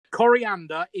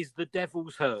Coriander is the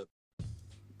devil's herb.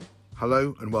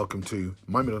 Hello and welcome to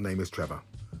My Middle Name is Trevor,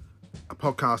 a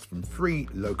podcast from 3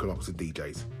 local Oxford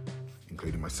DJs,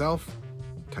 including myself,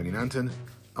 Tony Nanton,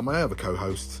 and my other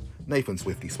co-hosts, Nathan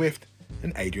Swifty Swift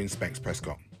and Adrian Specs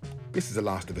Prescott. This is the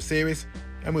last of the series,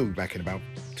 and we'll be back in about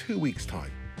 2 weeks'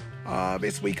 time.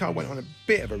 This week I went on a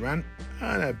bit of a rant,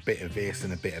 and a bit of this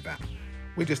and a bit of that.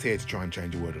 We're just here to try and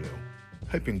change the word a little.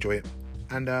 Hope you enjoy it,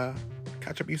 and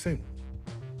catch up with you soon.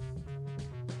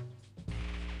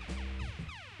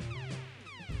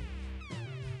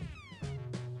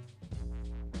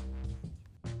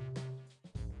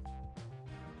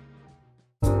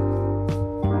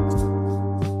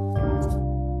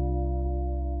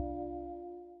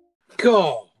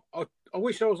 God, I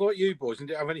wish I was like you boys and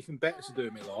didn't have anything better to do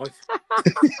in my life.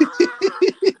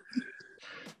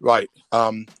 Right,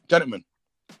 gentlemen,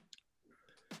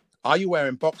 are you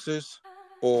wearing boxers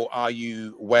or are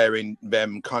you wearing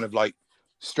them kind of like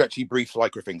stretchy brief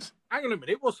lycra things? Hang on a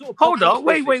minute, what sort of... Hold on,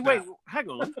 wait, now? hang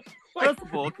on. First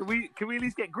of all, can we at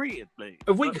least get greeted, please?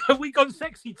 Have we gone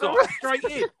sexy time straight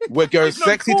in? We're going There's no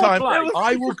sexy time. foreplay.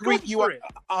 I will It's greet you.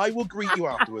 I will greet you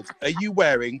afterwards. Are you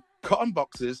wearing cotton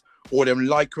boxers or them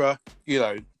lycra,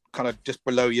 kind of just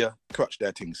below your crotch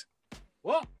there things?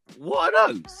 What? What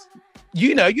are those?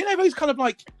 You know those kind of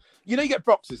like, you get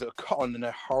boxers that are cotton and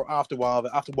after a while,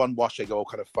 after one wash, they go all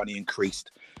kind of funny and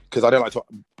creased. Because I don't like to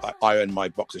iron my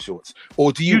boxer shorts.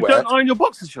 Or do you wear... don't iron your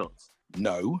boxer shorts?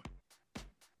 No.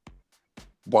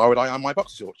 Why would I iron my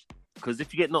boxer shorts? Because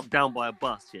if you get knocked down by a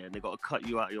bus, and they've got to cut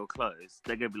you out of your clothes,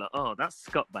 they're going to be like, oh, that's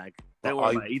scuttbag. Don't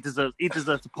worry about it. He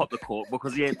deserves to pop the cork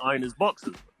because he ain't ironed his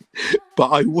boxers. But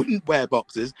I wouldn't wear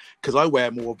boxers because I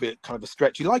wear more of it, kind of a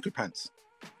stretchy lycra pants.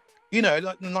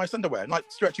 Like the nice underwear, like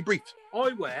stretchy briefs.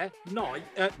 I wear Nike.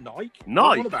 Nike?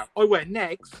 I wear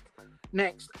Next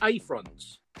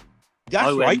A-fronts.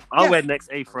 That's right. I wear Next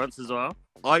A-fronts as well.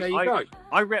 There you go.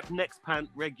 I rep Next pant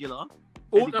regular.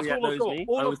 That's all I've got. I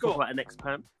always talk about a Next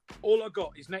pant. All I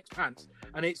got is Next pants,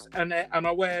 and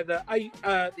I wear the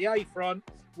A front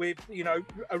with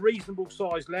a reasonable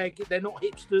sized leg. They're not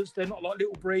hipsters. They're not like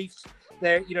little briefs.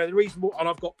 They're they're reasonable. And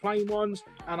I've got plain ones,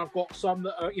 and I've got some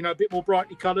that are a bit more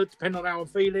brightly coloured, depending on how I'm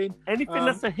feeling. Anything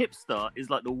that's a hipster is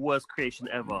like the worst creation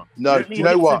ever. No, do you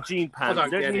know what? Jean pants.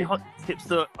 We don't need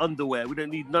hipster underwear. We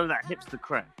don't need none of that hipster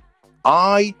crap.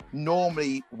 I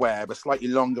normally wear a slightly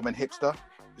longer than hipster,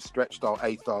 the stretch style,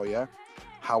 A style, yeah.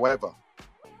 However,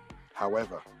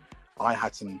 I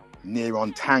had some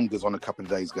near-on tangas on a couple of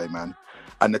days ago, man,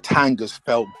 and the tangas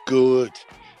felt good.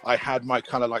 I had my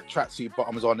kind of like tracksuit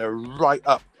bottoms on there right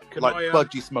up,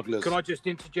 budgie smugglers. Can I just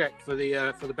interject for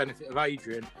the benefit of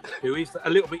Adrian, who is a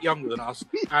little bit younger than us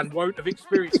and won't have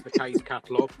experienced the K's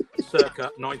catalogue circa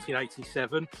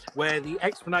 1987, where the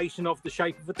explanation of the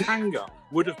shape of a tanga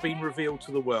would have been revealed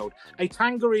to the world. A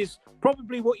tanga is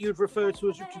probably what you'd refer to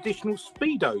as a traditional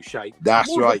Speedo shape. That's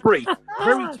more right. Brief,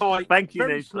 very tight, Thank you,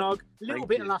 very Nathan. snug, a little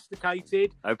bit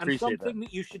elasticated, I appreciate and something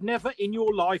that you should never in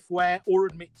your life wear or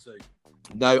admit to.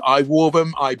 No, I wore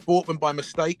them. I bought them by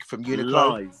mistake from Uniqlo.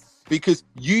 Lies. Because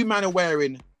you man are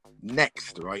wearing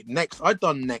Next, right? Next, I'd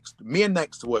done Next. Me and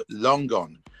Next were long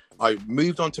gone. I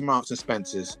moved on to Marks and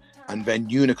Spencer's, and then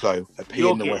Uniqlo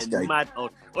appeared in the Westgate. Mad old.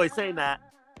 Oh, saying that,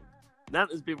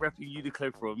 Nanta's been repping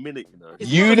Uniqlo for a minute,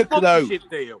 It's Uniqlo, not a sponsorship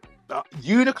deal.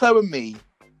 Uniqlo and me,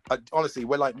 honestly,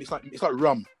 we're like it's like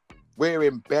rum. We're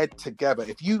in bed together.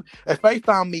 If they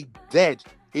found me dead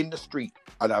in the street,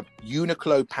 I'd have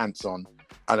Uniqlo pants on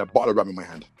and a bottle of rum in my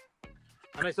hand.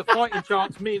 And there's a fighting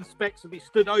chance me and Specs will be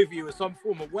stood over you as some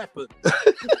form of weapon.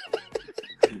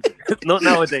 Not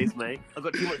nowadays, mate. I've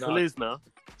got too much to lose now.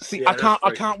 See, Yeah,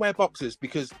 I can't wear boxers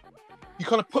because you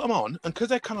kind of put them on, and because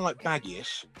they're kind of like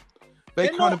baggy-ish, they're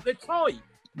tight.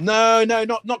 No,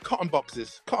 not cotton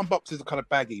boxers. Cotton boxers are kind of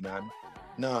baggy, man.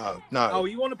 No. Oh,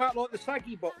 you want about like the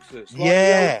saggy boxers? Like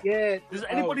Yeah. Does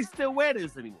anybody still wear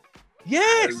those anymore?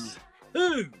 Yes.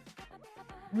 Who?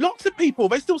 Lots of people.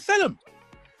 They still sell them.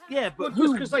 Yeah, but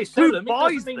Just because they sell them, it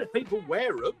buys doesn't mean that people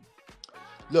wear them.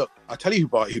 Look, I tell you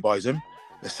who buys them.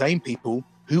 The same people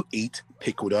who eat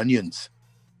pickled onions.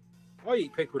 I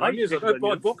eat pickled onions. I don't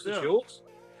buy boxer shorts.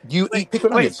 You eat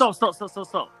pickled onions?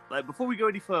 Stop. Like, before we go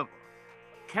any further,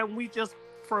 can we just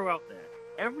throw out there,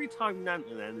 every time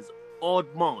Nanton and his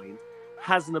odd mind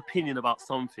has an opinion about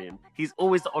something, he's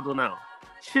always the odd one out.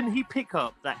 Shouldn't he pick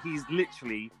up that he's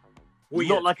literally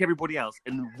not like everybody else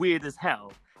and weird as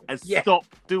hell and stop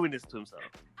doing this to himself?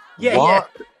 Yeah,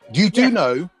 what? You do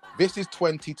know this is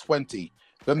 2020.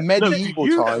 The medieval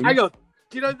time. Hang on.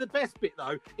 Do you know the best bit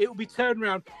though? It will be turned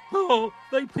around. Oh,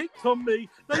 they picked on me.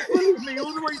 They followed me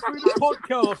all the way through the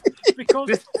podcast because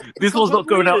This was not I'm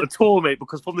going out weird. at all, mate.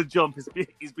 Because from the jump,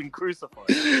 he's been crucified.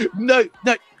 No.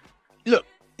 Look,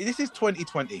 this is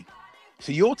 2020.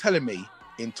 So you're telling me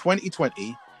in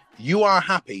 2020 you are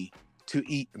happy to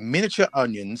eat miniature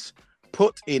onions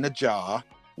put in a jar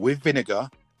with vinegar,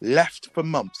 left for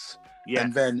months, Yeah,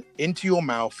 and then into your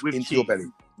mouth, With into your cheese.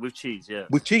 belly with cheese. Yeah,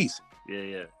 with cheese.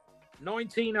 yeah.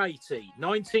 1980,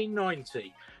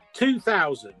 1990,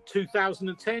 2000,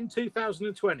 2010,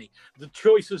 2020. The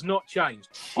choice has not changed.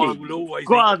 I will always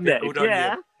Go eat on, the Nick. pickled Yeah.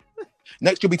 onion.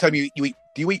 Next, you'll be telling me do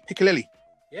you eat piccalilli?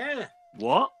 Yeah.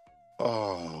 What?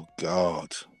 Oh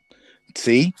God!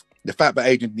 See the fact that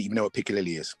Adrian didn't even know what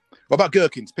piccalilli is. What about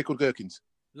gherkins? Pickled gherkins.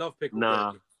 Love pickled Nah.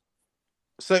 onion.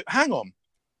 So hang on,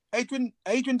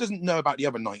 Adrian doesn't know about the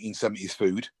other 1970s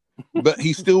food, but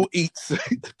he still eats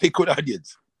pickled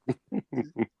onions. Do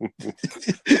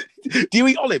you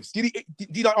eat olives? Do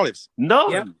you like olives? No.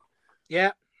 Yep.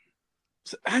 Yeah.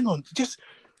 So, hang on, just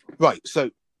right. So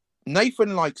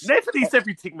Nathan likes. Nathan eats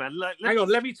everything, man. Hang on,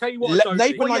 let me tell you what I Let don't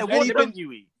Nathan eat. Well, yeah, like what anything- don't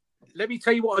you eat? Let me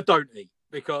tell you what I don't eat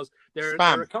because there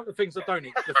Spam. are a couple of things I don't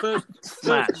eat. The first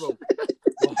Smash. of all,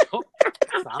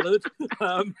 salad.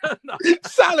 No,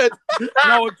 salad.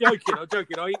 no, I'm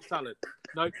joking. I eat salad.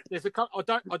 No, there's a couple.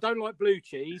 I don't like blue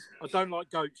cheese. I don't like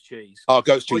goat's cheese. Oh,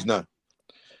 goat's cheese. No.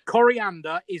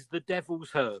 Coriander is the devil's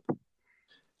herb.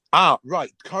 Ah,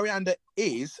 right. Coriander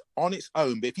is on its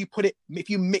own, but if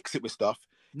you mix it with stuff,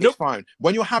 Nope. it's fine.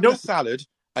 When you're having a Nope. salad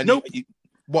and Nope.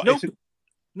 what? Nope.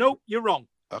 Nope, you're wrong.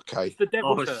 Okay. It's the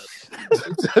devil's Oh, herb.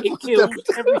 It kills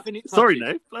everything it touches. Sorry,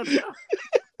 no. Bloody hell.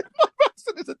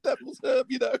 It's a devil's herb,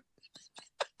 you know.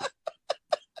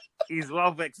 He's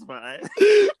well vexed about it.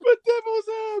 The devil's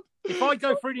herb. If I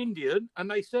go for an Indian and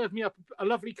they serve me up a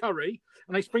lovely curry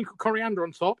and they sprinkle coriander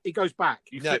on top, it goes back.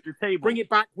 You No. flip the table. Bring it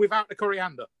back without the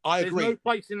coriander. I There's agree. no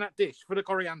place in that dish for the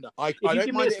coriander. I you don't give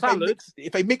me mind a it salad-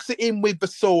 if they mix it in with the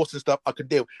sauce and stuff. I could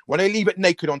deal. When they leave it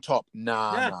naked on top, no.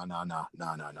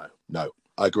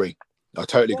 I agree. I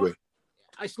totally agree.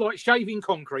 It's like shaving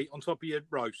concrete on top of your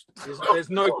roast. There's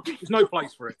no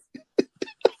place for it.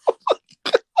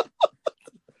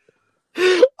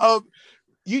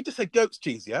 You just said goat's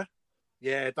cheese, yeah?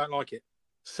 Yeah, don't like it.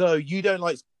 So you don't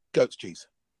like goat's cheese?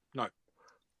 No.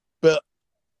 But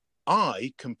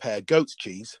I compare goat's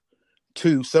cheese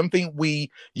to something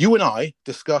you and I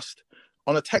discussed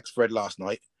on a text thread last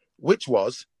night, which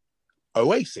was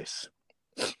Oasis.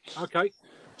 Okay.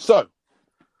 So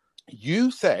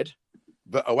you said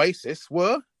that Oasis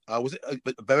were,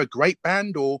 they're a great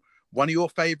band or one of your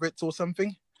favorites or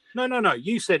something? No.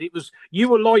 You said you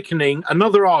were likening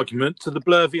another argument to the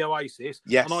Blur v Oasis.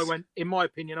 Yes. And I went, in my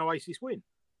opinion, Oasis win.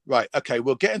 Right. Okay.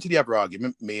 We'll get into the other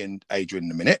argument, me and Adrian,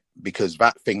 in a minute, because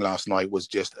that thing last night was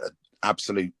just an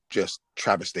absolute just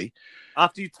travesty.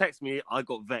 After you text me, I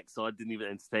got vexed, so I didn't even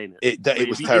entertain it. It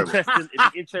was terrible. It'd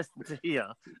be interesting to hear.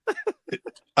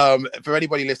 For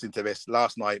anybody listening to this,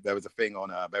 last night there was a thing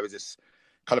on. There was this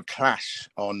kind of clash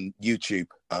on YouTube.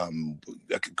 A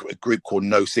group called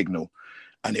No Signal,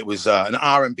 and it was an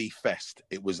R&B fest.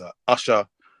 It was a Usher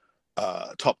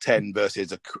top 10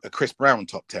 versus a Chris Brown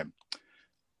top 10.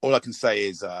 All I can say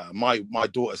is my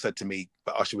daughter said to me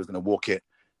that Usher was going to walk it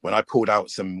when I pulled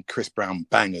out some Chris Brown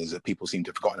bangers that people seem to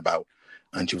have forgotten about.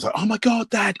 And she was like, "Oh my God,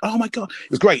 Dad! Oh my God!" It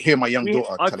was great hearing my young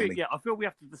daughter telling me. Yeah, I feel we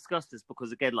have to discuss this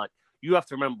because again, like you have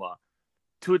to remember,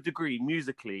 to a degree,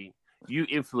 musically, you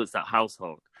influence that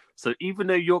household. So even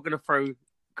though you're going to throw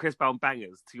Chris Brown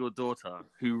bangers to your daughter,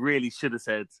 who really should have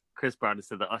said Chris Brown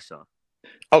instead of Usher,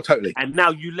 Oh, totally. and now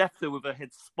you left her with her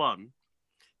head spun,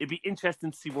 it'd be interesting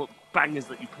to see what bangers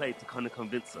that you played to kind of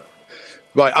convince her.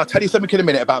 Right, I'll tell you something in a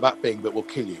minute about that thing that will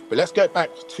kill you. But let's go back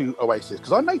to Oasis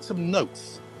because I made some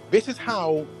notes. This is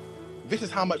how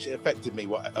much it affected me.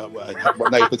 What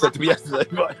Nathan said to me yesterday.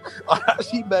 Right? I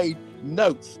actually made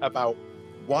notes about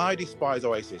why I despise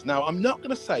Oasis. Now, I'm not going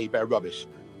to say they're rubbish.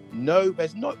 No,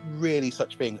 there's not really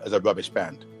such thing as a rubbish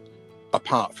band,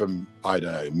 apart from I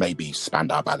don't know, maybe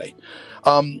Spandau Ballet.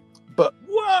 But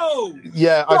Whoa!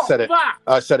 yeah, I Stop said it. that!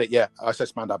 I said it. Yeah, I said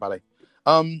Spandau Ballet.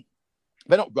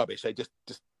 They're not rubbish. They just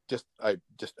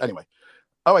anyway.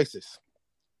 Oasis,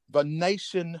 the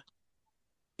nation.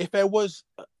 If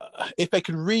they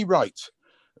could rewrite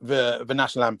the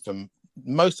national anthem,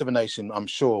 most of the nation, I'm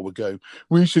sure, would go,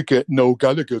 "We should get Noel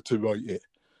Gallagher to write it."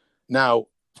 Now,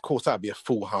 of course, that'd be a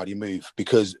foolhardy move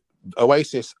because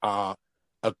Oasis are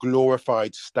a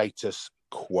glorified status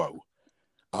quo.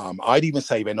 I'd even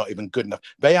say they're not even good enough.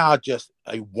 They are just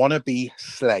a wannabe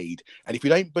Slade. And if you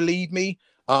don't believe me,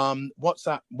 What's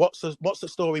that? What's the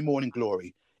story? Morning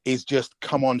Glory is just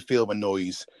come on, feel the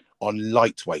noise on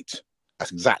lightweight.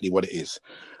 That's exactly what it is.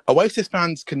 Oasis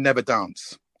fans can never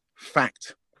dance.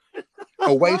 Fact.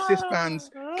 Oasis fans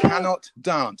cannot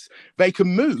dance. They can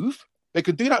move. They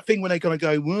can do that thing when they're gonna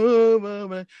go. Whoa, whoa,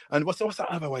 whoa. And what's that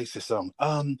other Oasis song?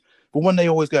 But one they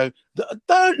always go.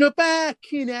 Don't look back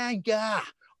in anger.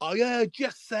 I heard you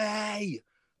say.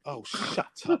 Oh,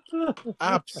 shut up!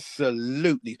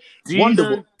 Absolutely.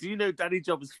 Do you know Danny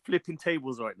Job is flipping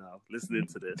tables right now listening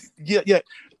to this? Yeah.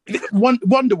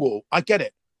 Wonderwall. I get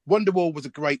it. Wonderwall was a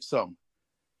great song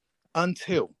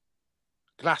until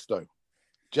Glasto,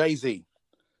 Jay-Z,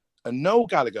 and Noel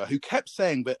Gallagher, who kept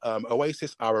saying that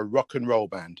Oasis are a rock and roll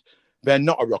band. They're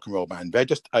not a rock and roll band. They're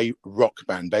just a rock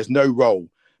band. There's no roll.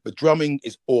 The drumming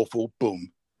is awful.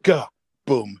 Boom, ga,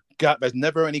 boom, ga. There's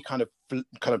never any kind of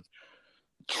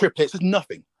triplets. There's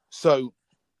nothing. So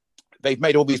they've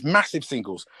made all these massive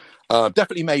singles.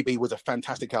 Definitely Maybe was a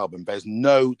fantastic album. There's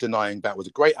no denying that was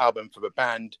a great album for the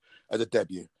band as a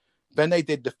debut. Then they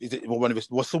did what's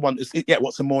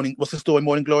the story?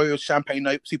 Morning Glory, Champagne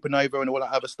Supernova and all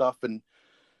that other stuff, and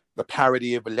the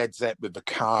parody of a Led Zepp with the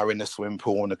car in the swimming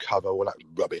pool and the cover, all that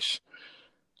rubbish.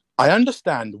 I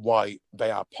understand why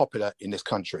they are popular in this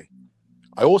country.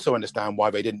 I also understand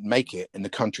why they didn't make it in the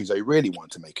countries they really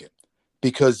want to make it,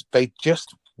 because they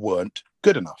just weren't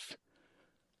good enough.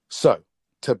 So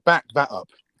to back that up,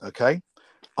 okay,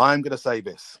 I'm going to say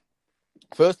this.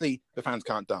 Firstly, the fans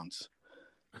can't dance.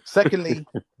 Secondly,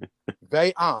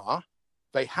 they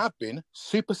have been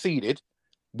superseded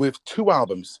with 2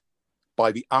 albums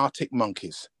by the Arctic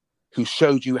Monkeys, who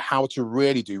showed you how to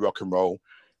really do rock and roll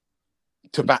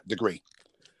to that degree.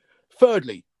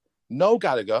 Thirdly, Noel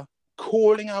Gallagher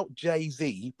calling out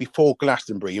Jay-Z before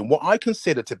Glastonbury in what I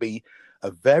consider to be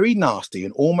a very nasty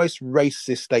and almost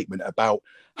racist statement about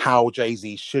how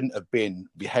Jay-Z shouldn't have been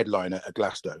the headliner at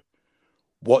Glasgow.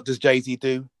 What does Jay-Z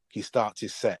do? He starts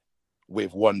his set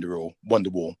with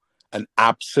Wonderwall and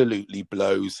absolutely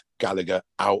blows Gallagher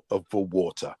out of the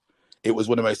water. It was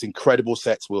one of the most incredible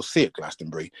sets we'll see at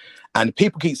Glastonbury. And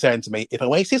people keep saying to me, if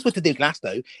Oasis was to do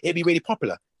Glasgow, it'd be really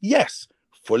popular. Yes,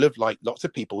 full of lots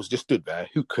of people just stood there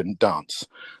who couldn't dance.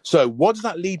 So what does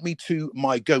that lead me to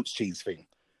my goat's cheese thing?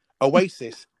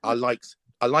 Oasis, I like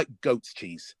goat's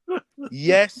cheese.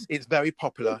 Yes, it's very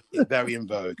popular. It's very in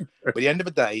vogue. But at the end of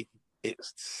the day, it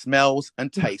smells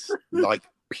and tastes like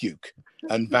puke.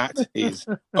 And that is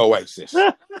Oasis.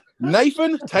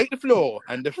 Nathan, take the floor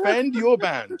and defend your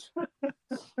band.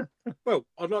 Well,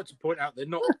 I'd like to point out they're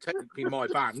not technically my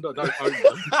band. I don't own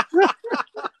them.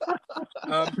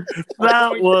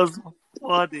 That was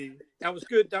funny. That was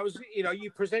good. That was,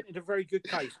 you presented a very good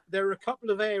case. There are a couple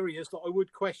of areas that I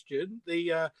would question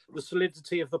the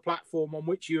solidity of the platform on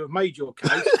which you have made your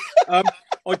case. I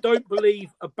don't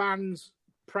believe a band's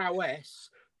prowess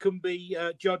can be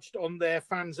judged on their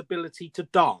fans' ability to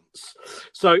dance.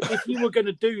 So if you were going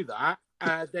to do that,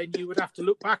 then you would have to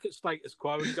look back at Status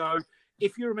Quo and go,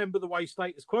 if you remember the way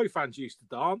Status Quo fans used to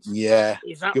dance,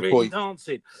 is that good really point.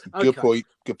 dancing? Good Okay, point.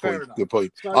 Good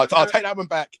point. So, I'll take that one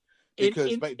back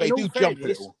because they in do all jump a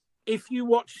fairness, little. If you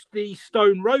watch the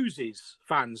Stone Roses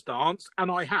fans dance,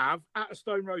 and I have at a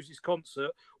Stone Roses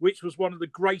concert, which was one of the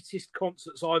greatest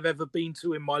concerts I've ever been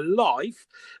to in my life,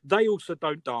 they also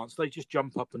don't dance. They just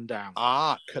jump up and down.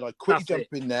 Could I quickly jump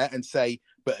in there and say,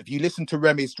 but if you listen to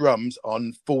Remy's drums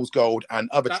on Fool's Gold and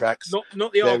other tracks, not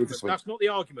the argument. That's not the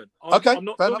argument. I'm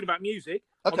not talking about music.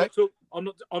 Okay.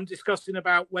 I'm discussing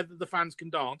about whether the fans can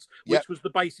dance, which was the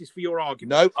basis for your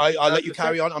argument. No, I'll let you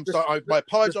carry on. I'm sorry. I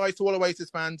apologise to all Oasis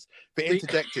fans for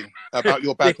interjecting about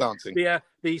your bad dancing.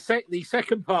 The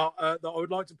second part that I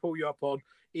would like to pull you up on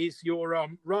is your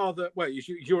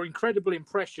your incredible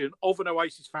impression of an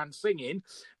Oasis fan singing,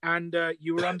 and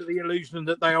you were under the illusion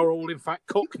that they are all in fact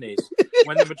Cockneys,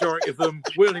 when the majority of them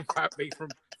will in fact be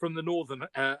from the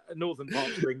northern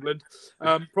parts of England,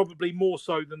 probably more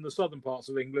so than the southern parts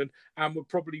of England, and would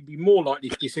probably be more likely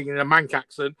to be singing in a Manc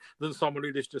accent than someone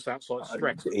who lives just outside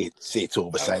Streatham. It's all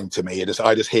the same to me.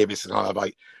 I just hear this kind of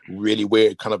like really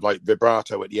weird kind of like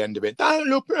vibrato at the end of it. Don't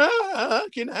look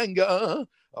back in anger.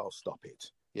 Oh, stop it.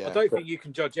 Yeah, I don't think you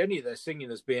can judge any of their singing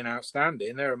as being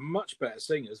outstanding. They're much better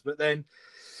singers, but then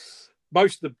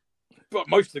most of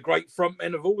the great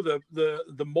frontmen of all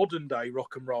the modern day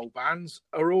rock and roll bands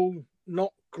are all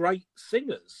not great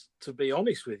singers, to be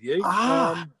honest with you.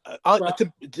 I'll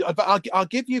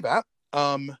give you that.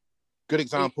 Good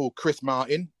example, Chris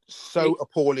Martin. So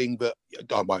appalling that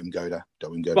I won't even go there.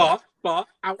 Don't even go there. But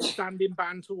outstanding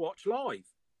band to watch live.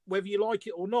 Whether you like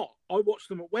it or not, I watched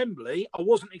them at Wembley. I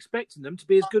wasn't expecting them to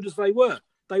be as good as they were.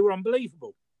 They were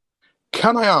unbelievable.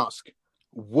 Can I ask,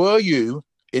 were you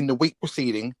in the week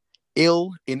preceding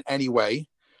ill in any way?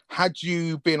 Had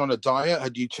you been on a diet?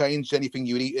 Had you changed anything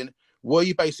you'd eaten? Were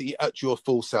you basically at your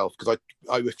full self? Because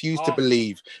I refuse to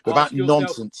believe that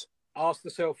nonsense. Ask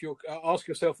yourself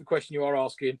the question you are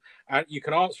asking, and you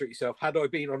can answer it yourself. Had I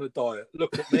been on a diet?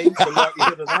 Look at me. The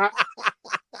likelihood of that.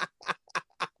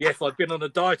 Yes, I've been on a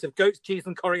diet of goat's cheese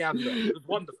and coriander. It was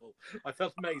wonderful. I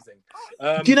felt amazing.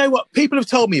 Do you know what? People have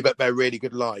told me that they're really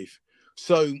good live.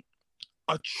 So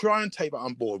I try and take that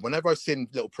on board. Whenever I've seen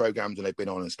little programs and they've been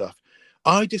on and stuff,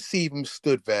 I just see them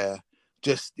stood there.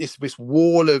 Just it's this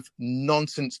wall of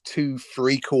nonsense,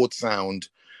 2-3 chord sound.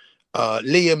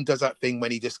 Liam does that thing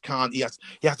when he just can't. He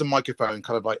has a microphone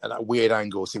kind of like at that weird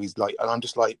angle. So he's like, and I'm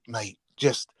just like, mate,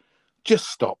 just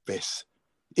stop this.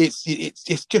 It's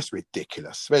just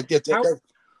ridiculous. But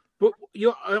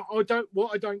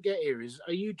what I don't get here is,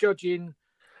 are you judging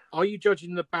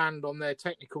the band on their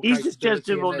technical? He's just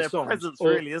judging on their presence,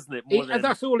 really, isn't it? And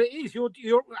that's all it is.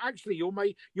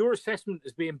 Your assessment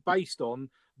is being based on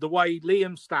the way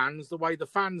Liam stands, the way the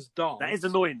fans dance. That is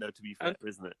annoying, though, to be fair,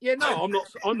 isn't it? Yeah, no,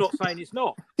 I'm not saying it's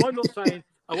not. I'm not saying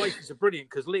Oasis are brilliant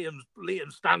because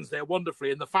Liam stands there wonderfully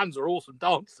and the fans are awesome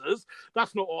dancers.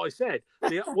 That's not what I said.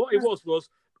 What it was,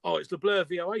 it's the Blur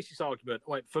v Oasis argument.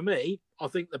 Wait, for me, I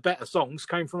think the better songs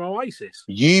came from Oasis.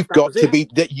 You've got to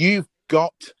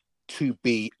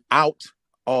be out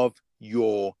of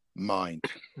your mind.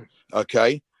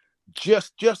 Okay,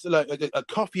 just like a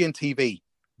coffee and TV,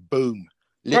 boom.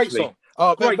 Literally.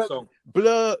 Great song.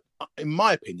 Blur, in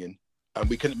my opinion,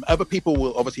 and other people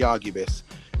will obviously argue this.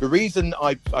 The reason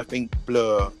I think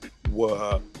Blur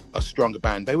were a stronger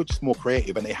band, they were just more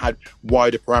creative and they had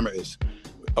wider parameters.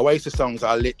 Oasis songs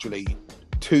are literally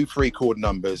 2-3 chord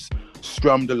numbers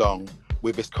strummed along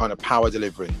with this kind of power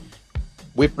delivery.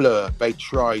 With Blur, they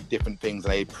tried different things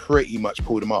and they pretty much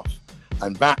pulled them off,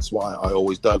 and that's why I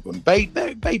always dug them. They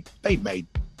made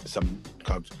some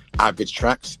kind of average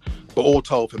tracks, but all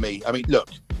told for me, I mean, look,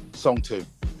 song 2,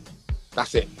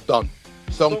 that's it, done.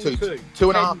 Song 2,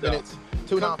 2.5 minutes,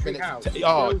 2.5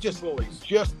 minutes.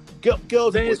 Just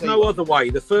girls. There's no other way.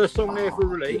 The first song they ever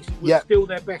released was still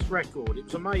their best record. It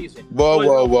was amazing.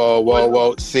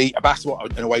 Whoa. See, that's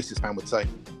what an Oasis fan would say.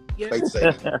 Yeah. They'd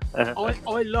say.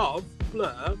 I love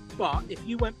Blur, but if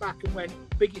you went back and went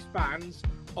biggest bands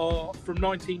are from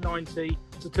 1990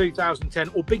 to 2010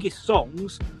 or biggest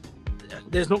songs,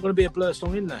 there's not going to be a Blur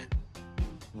song in there.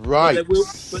 Right.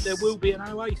 But there will be an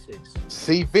Oasis.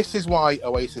 See, this is why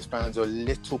Oasis fans are a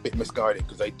little bit misguided,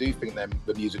 because they do think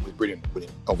the music was brilliant, but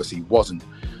it obviously wasn't.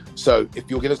 So if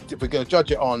we're going to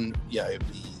judge it on, you know,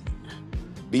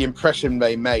 the impression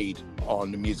they made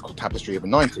on the musical tapestry of the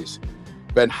 90s,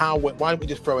 then why don't we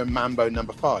just throw in Mambo No.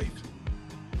 5?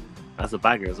 That's a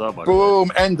banger as well, by boom,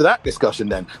 end of that discussion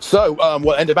then. So,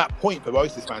 end of that point for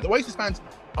Oasis fans. Oasis fans,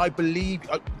 I believe,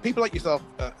 people like yourself,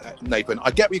 Nathan,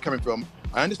 I get where you're coming from.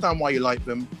 I understand why you like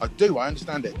them. I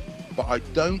understand it. But I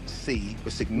don't see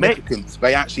the significance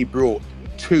they actually brought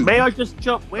to... May I just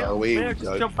jump back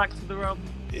to the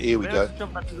Here we go.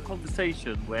 Jump back to the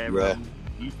conversation where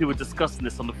you two were discussing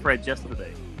this on the thread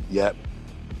yesterday. Yep.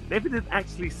 Maybe didn't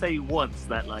actually say once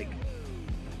that, like,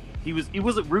 he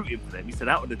wasn't rooting for them. He said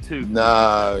out of the two.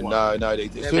 No.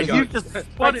 You just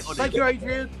spun it on him. Thank you,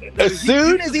 Adrian. As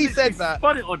soon as he said that,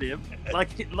 spun it on him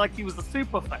like he was a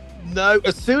super fan. No,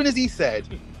 as soon as he said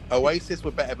Oasis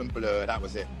were better than Blur, that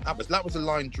was it. That was a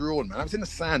line drawn, man. That was in the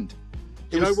sand.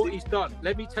 Do you know what he's done?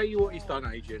 Let me tell you what he's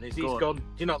done, Adrian. He's gone.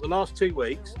 You know, the last 2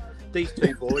 weeks, these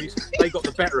two boys, they got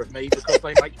the better of me because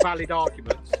they make valid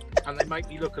arguments and they make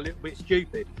me look a little bit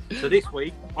stupid. So this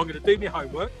week, I'm going to do my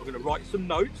homework. I'm going to write some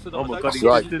notes so that and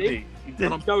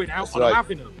I'm going out and I'm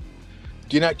having them.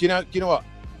 Do you know what?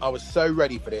 I was so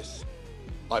ready for this.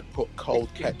 I put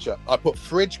cold ketchup. I put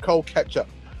fridge cold ketchup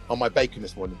on my bacon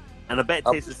this morning. And I bet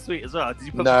it tasted sweet as well. Did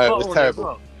you put no, it was terrible.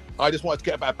 Well? I just wanted to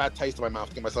get a bad taste in my mouth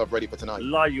to get myself ready for tonight.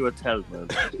 Lie you a tell, man.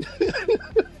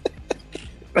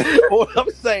 All I'm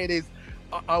saying is,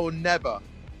 I will never,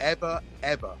 ever,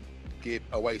 ever give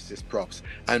Oasis props.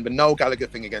 And the Noel Gallagher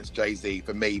thing against Jay-Z,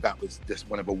 for me, that was just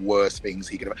one of the worst things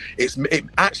he could have. It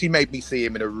actually made me see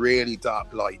him in a really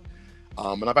dark light.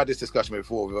 And I've had this discussion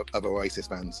before with other Oasis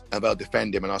fans, and they'll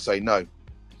defend him, and I'll say no,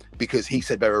 because he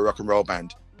said they're a rock and roll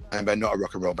band, and they're not a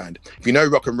rock and roll band. If you know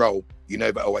rock and roll, you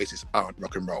know that Oasis aren't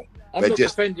rock and roll. I'm not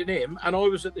defending him, and I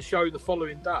was at the show the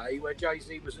following day where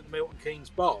Jay-Z was at Milton Keynes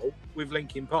Bowl with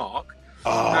Linkin Park.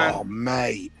 Oh,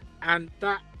 mate. And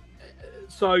that,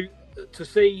 so to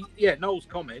see, Noel's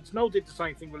comments. Noel did the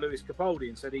same thing with Lewis Capaldi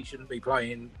and said he shouldn't be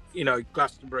playing,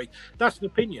 Glastonbury. That's an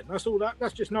opinion. That's all that.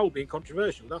 That's just Noel being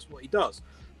controversial. That's what he does.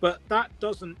 But that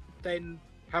doesn't then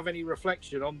have any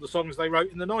reflection on the songs they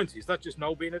wrote in the 90s. That's just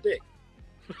Noel being a dick.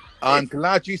 I'm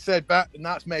glad you said that, and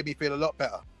that's made me feel a lot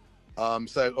better.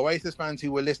 So Oasis fans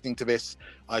who were listening to this,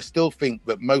 I still think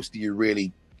that most of you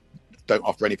really don't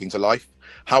offer anything to life.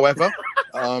 However,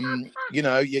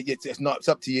 it's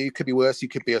up to you. It could be worse. You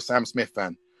could be a Sam Smith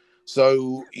fan.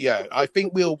 So yeah, I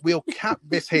think we'll cap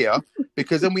this here,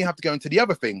 because then we have to go into the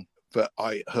other thing that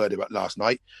I heard about last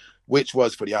night, which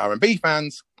was for the R&B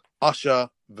fans, Usher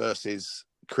versus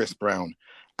Chris Brown.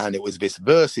 And it was this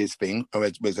versus thing, or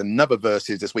it was another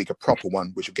versus this week, a proper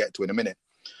one, which we'll get to in a minute.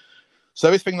 So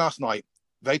this thing last night,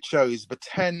 they chose the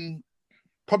 10,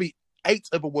 probably 8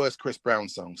 of the worst Chris Brown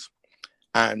songs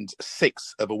and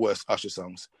 6 of the worst Usher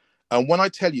songs. And when I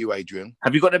tell you, Adrian,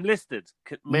 have you got them listed?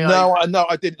 No,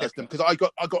 I didn't list them, because I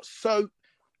got so.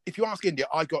 If you ask India,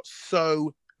 I got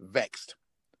so vexed.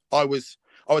 I was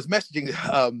messaging.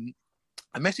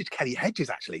 I messaged Kelly Hedges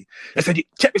actually. I said,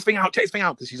 check this thing out,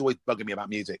 because she's always bugging me about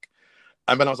music.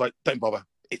 And then I was like, don't bother.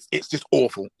 It's just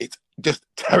awful. It's just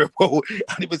terrible.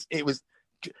 And it was.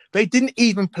 They didn't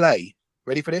even play.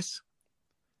 Ready for this?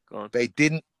 Go on. They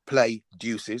didn't play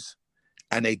Deuces,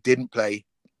 and they didn't play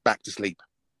Back to Sleep.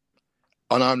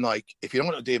 And I'm like, if you don't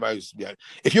want to do those,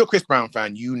 if you're a Chris Brown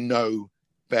fan,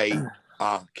 they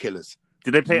are killers.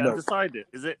 Did they play it undecided?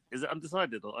 Is it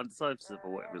undecided or undecisive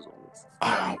or whatever it was?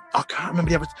 Oh, I can't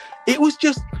remember the other. It was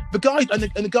just the guys, and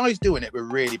the guys doing it were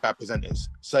really bad presenters.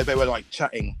 So they were like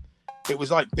chatting. It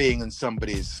was like being in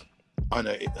somebody's. I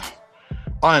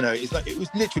know. It's like, it was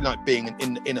literally like being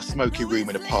in a smoky room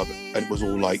in a pub, and it was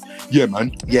all like, yeah,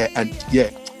 man, yeah, and yeah,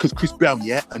 because Chris Brown,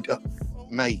 yeah, and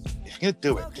mate, if you're gonna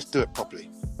do it, just do it properly.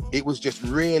 It was just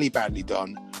really badly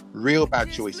done, real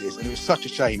bad choices, and it was such a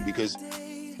shame, because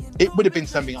it would have been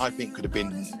something I think would have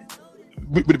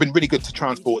been really good to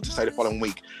transport to say the following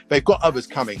week. They've got others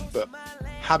coming, but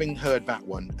having heard that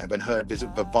one and then heard the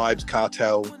Vibes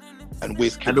Cartel and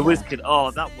Wizkid, and the Wizkid,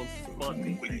 that was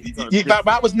funny.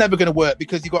 That was never going to work,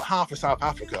 because you got half of South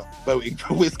Africa voting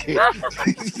for Wizkid.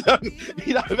 So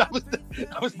that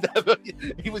was never.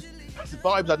 He was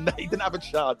Vibes. He didn't have a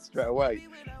chance straight away.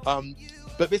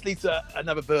 But this leads to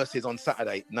another versus on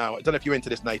Saturday. Now, I don't know if you're into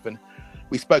this, Nathan.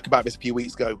 We spoke about this a few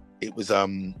weeks ago. It was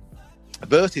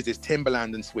versus is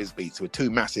Timbaland and Swizz Beatz, who are 2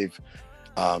 massive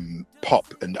pop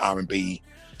and R&B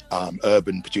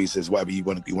urban producers, whatever you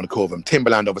want to call them.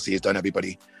 Timbaland obviously has done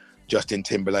everybody. Justin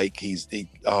Timberlake.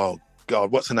 Oh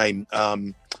God, what's her name?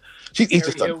 He's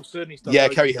just done. Hilson,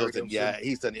 Kerry Hilson. Yeah,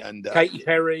 he's done it. And Katy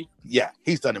Perry. Yeah,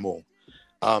 he's done them all.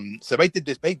 So they did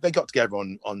this. They got together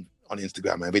on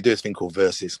Instagram, and they do this thing called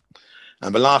Versus.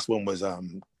 And the last one was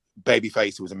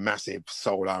Babyface, who was a massive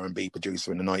soul R&B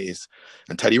producer in the 90s,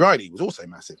 and Teddy Riley was also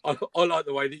massive. I like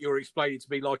the way that you're explaining to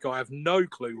me like I have no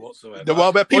clue whatsoever.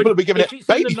 Well, but people will be giving it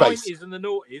Babyface. In the 90s and the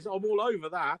noughties, I'm all over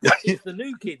that. It's the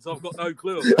new kids I've got no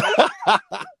clue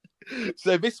about.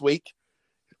 So this week,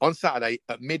 on Saturday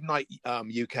at midnight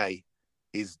UK,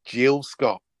 is Jill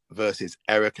Scott versus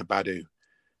Erykah Badu.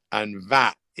 And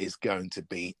that is going to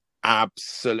be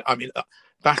absolute. I mean,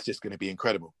 that's just going to be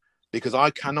incredible, because I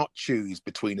cannot choose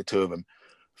between the two of them.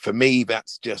 For me,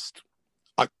 that's just,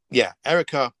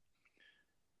 Erykah.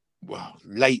 Well,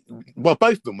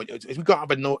 both of them.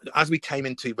 As we came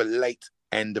into the late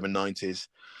end of the 90s,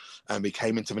 and we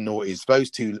came into the noughties,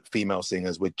 those 2 female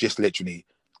singers were just literally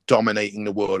dominating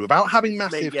the world without having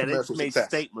massive commercial made success.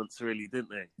 Statements, really, didn't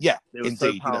they? Yeah, they were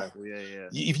indeed. So powerful. Yeah.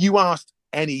 If you asked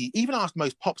even asked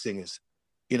most pop singers,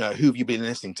 who have you been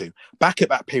listening to? Back at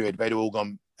that period, they'd all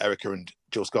gone Erykah and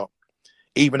Jill Scott.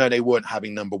 Even though they weren't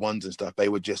having number ones and stuff, they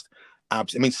were just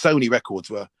Sony Records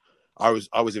were. I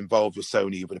was involved with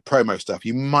Sony with the promo stuff.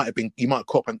 You might have been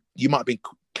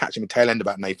catching the tail end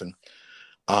about Nathan.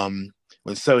 When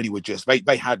Sony were just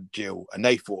they had Jill, and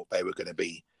they thought they were going to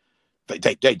be.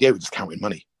 They were just counting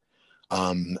money,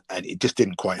 and it just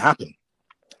didn't quite happen.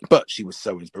 But she was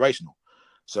so inspirational.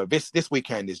 So this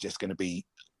weekend is just going to be.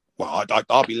 Well,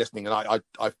 I'll be listening, and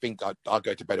I think I'll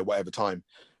go to bed at whatever time.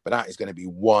 But that is going to be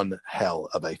one hell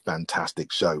of a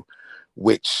fantastic show.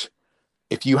 Which,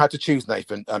 if you had to choose,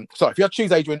 Nathan, if you had to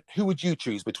choose, Adrian, who would you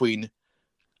choose between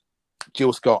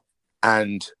Jill Scott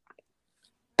and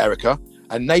Erykah?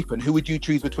 And Nathan, who would you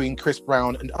choose between Chris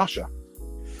Brown and Usher?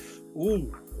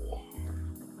 Ooh.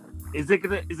 Is it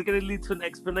gonna lead to an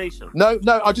explanation? No.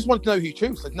 I just wanted to know who you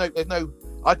choose. There's no.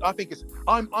 I think it's.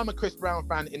 I'm a Chris Brown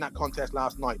fan in that contest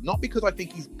last night, not because I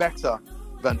think he's better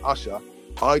than Usher.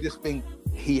 I just think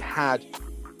he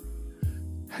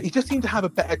just seemed to have a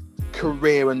better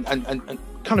career and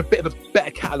kind of bit of a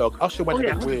better catalogue. Usher went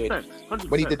a bit weird 100%.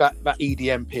 when he did that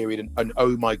EDM period and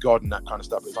oh my god and that kind of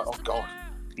stuff. It's like, oh god.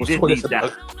 He didn't need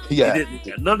that. Yeah. He didn't need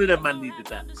that. None of them man needed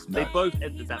that. No. They both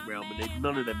entered that realm, and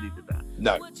none of them needed that.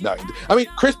 No. I mean,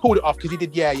 Chris pulled it off because he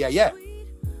did Yeah.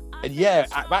 And yeah,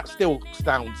 that still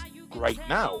sounds great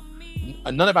now.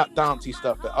 And none of that dancey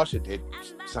stuff that Usher did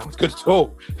sounds good at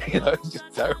all. It's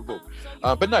just terrible.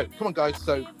 But no, come on, guys.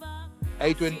 So,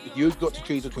 Adrian, you've got to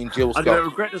choose between Jill Scott. I'm going to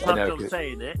regret this and after I'm Erica.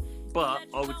 saying it, but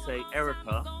I would say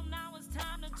Erica.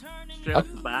 Straight off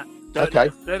the bat.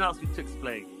 Don't ask me to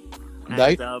explain. No.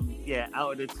 And,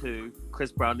 out of the two,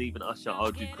 Chris Brown, even Usher,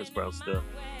 I'll do Chris Brown still.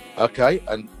 Okay,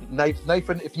 and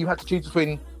Nathan, if you had to choose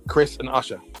between Chris and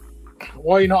Usher,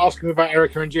 Why are you not asking me about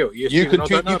Erica and Jill? you can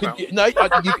choose.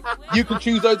 You can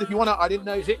choose those if you want to. I didn't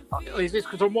know. Is this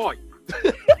because I'm white?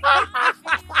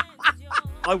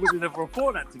 I would have never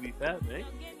thought that, to be fair, mate.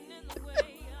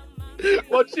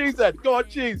 What choose then? Go on,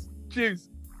 choose.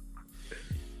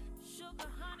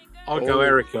 I'll go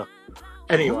Erica.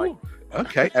 Anyway. Ooh.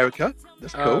 Okay, Erica.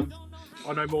 That's cool.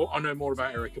 I know more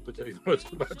about Erica Badu than I do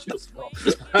about Jill Scott.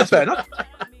 That's fair enough.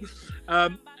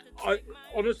 I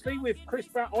honestly, with Chris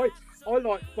Brown, I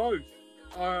like both.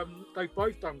 They've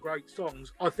both done great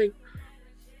songs. I think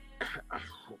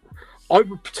I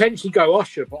would potentially go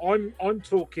Usher, but I'm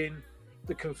talking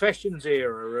the Confessions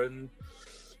era and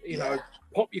you know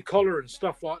Pop Your Collar and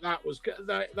stuff like that.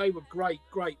 They were great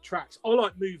tracks. I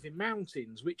like Moving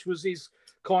Mountains, which was his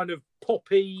kind of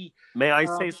poppy. May I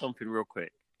say something real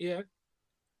quick? Yeah.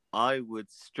 I would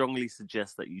strongly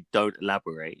suggest that you don't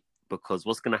elaborate, because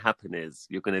what's going to happen is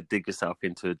you're going to dig yourself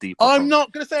into a deeper. I'm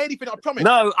not going to say anything, I promise.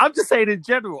 No, I'm just saying in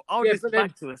general. I'll listen but then-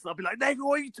 back to this and I'll be like, Nathan,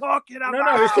 what are you talking about?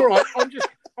 No, it's all right.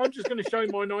 I'm just going to show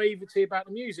my naivety about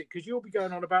the music, because you'll be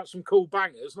going on about some cool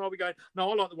bangers, and I'll be going,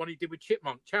 no, I like the one he did with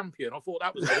Chipmunk, Champion. I thought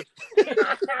that was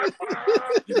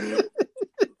good.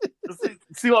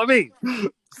 See what I mean?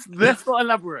 Let's not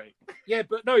elaborate. Yeah,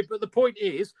 but the point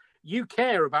is, you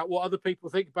care about what other people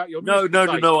think about your No, music.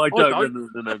 I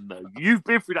don't. No. don't. You've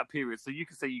been through that period, so you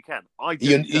can say you can. I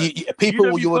do.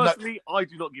 People, you know me personally, I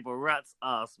do not give a rat's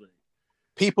ass, mate.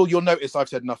 People, you'll notice I've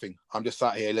said nothing. I'm just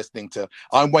sat here listening to.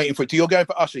 I'm waiting for it. So you're going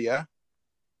for Usher, yeah?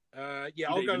 Yeah,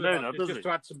 I'll go with that, just to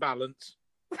add some balance.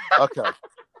 Okay.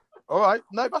 All right.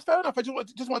 No, that's fair enough. I just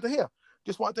wanted to hear.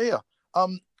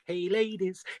 Hey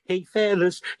ladies, hey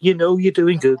fellas, you know you're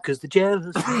doing good because they're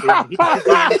jealous. God,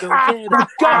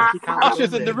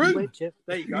 Usher's in the room.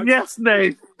 There you go. Yes,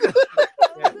 Nate.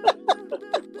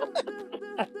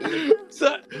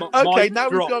 So, okay, now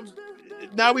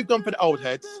we've gone for the old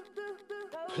heads.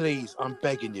 Please, I'm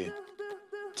begging you.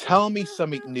 Tell me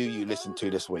something new you listened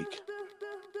to this week.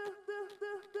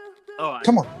 All right.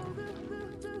 Come on.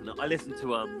 No, I listened to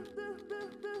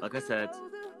like I said.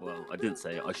 Well, I didn't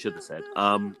say it. I should have said.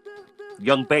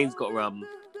 Young Bane's got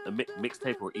a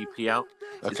mixtape or EP out.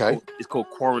 Okay. It's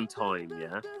called Quarantine.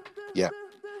 Yeah. Yeah.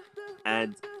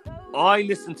 And I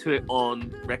listened to it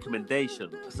on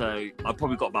recommendation. So I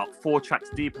probably got about 4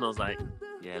 tracks deep, and I was like,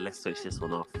 yeah, let's switch this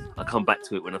one off. I'll come back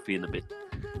to it when I'm feeling a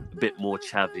bit more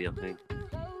chavvy, I think.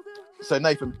 So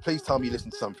Nathan, please tell me you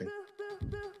listened to something.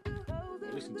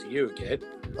 Listen to you again.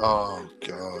 Oh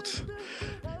God.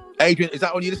 Adrian, is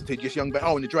that one you listened to? Just Young Bane?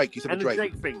 Oh, and the Drake. You said And the the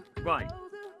Drake. Drake thing, right?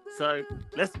 So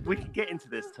we can get into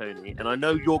this, Tony. And I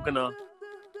know you're gonna.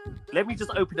 Let me just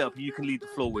open it up, and you can lead the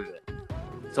floor with it.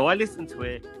 So I listened to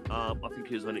it. I think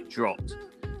it was when it dropped.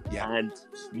 Yeah. And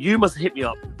you must have hit me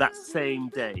up that same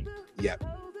day. Yeah.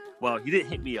 Well, he didn't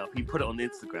hit me up. He put it on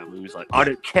Instagram, and he was like, "I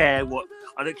don't care what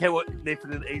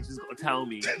Nathan and Adrian's got to tell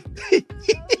me.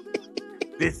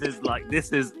 This is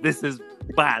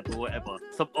bad or whatever.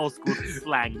 Some old school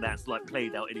slang that's like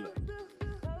played out anyway."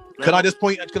 Can I just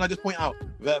point out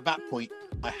that at that point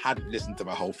I hadn't listened to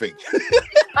the whole thing.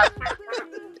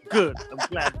 Good. I'm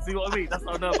glad. See what I mean? That's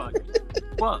what I know about you.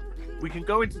 But we can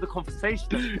go into the conversation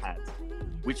that we had,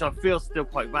 which I feel still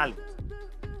quite valid.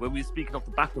 When we were speaking off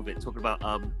the back of it, talking about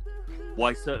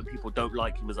why certain people don't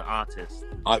like him as an artist.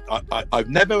 I've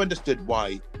never understood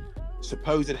why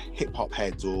supposed hip hop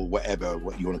heads or whatever,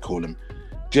 what you want to call them,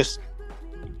 just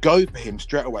go for him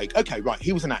straight away. Okay, right,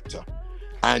 he was an actor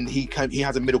and he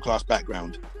has a middle class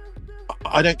background.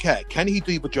 I don't care. Can he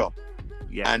do the job?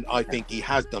 Yeah. And I think he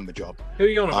has done the job. Who are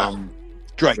you on about?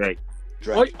 Drake.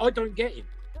 I don't get him.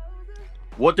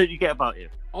 What don't you get about him?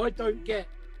 I didn't get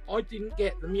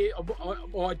the music.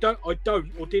 I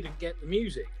didn't get the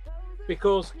music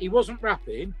because he wasn't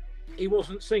rapping, he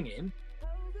wasn't singing.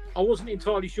 I wasn't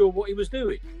entirely sure what he was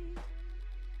doing.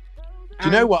 Do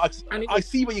you know what? I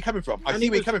see where you're coming from. I see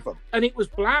where you're coming from. And it was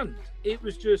bland. It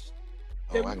was just.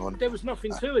 hang on. There was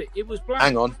nothing to it. It was bland.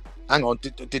 Hang on.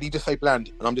 Did he just say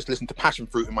bland? And I'm just listening to Passion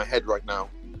Fruit in my head right now.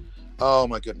 Oh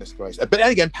my goodness gracious! But then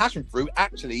again, Passion Fruit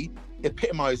actually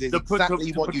epitomizes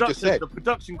exactly what you just said. The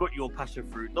production got your Passion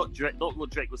Fruit, not what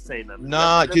Drake was saying.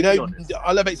 Nah, do you know?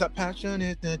 I love it. It's like passion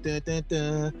is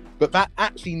but that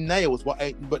actually nails what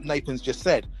Nathan's just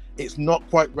said. It's not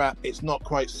quite rap. It's not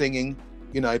quite singing.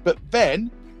 But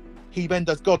then he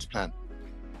does God's Plan,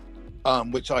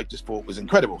 which I just thought was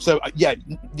incredible. So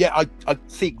I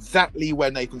see exactly where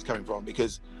Nathan's coming from,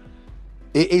 because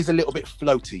it is a little bit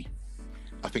floaty.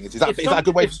 I think is that a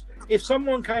good way? If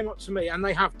someone came up to me, and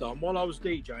they have done while I was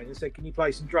DJing, and said, "Can you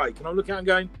play some Drake?" and I'm looking at it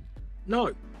going,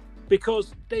 "No,"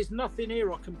 because there's nothing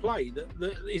here I can play that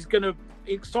is going to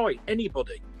excite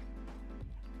anybody.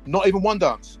 Not even one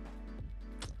dance,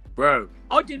 bro.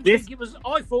 I didn't think it was.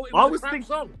 I thought it was a crap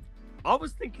song. I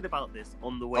was thinking about this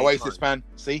on the way Oasis home.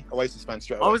 Oasis fan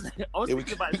straight away. I was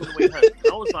thinking about it on the way home.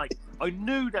 I was like, I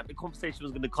knew that the conversation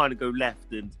was going to kind of go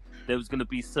left, and there was going to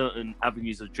be certain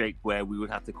avenues of Drake where we would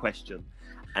have to question.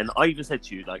 And I even said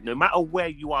to you, like, no matter where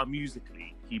you are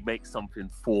musically, he makes something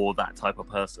for that type of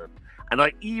person. And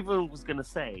I even was going to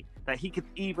say that he could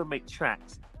even make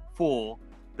tracks for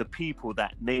the people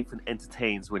that Nathan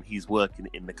entertains when he's working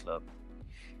in the club.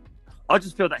 I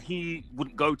just feel that he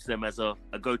wouldn't go to them as a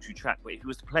go-to track, but if he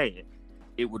was to play it,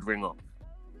 it would ring off.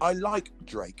 I like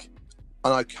Drake,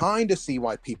 and I kind of see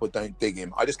why people don't dig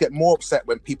him. I just get more upset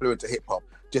when people who are into hip-hop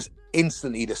just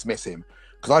instantly dismiss him,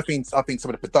 because I think some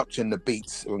of the production, the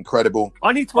beats are incredible.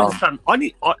 I need to understand.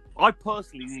 I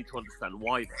personally need to understand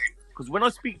why, though, because when I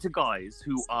speak to guys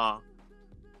who are,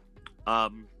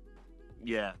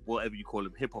 whatever you call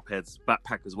them, hip-hop heads,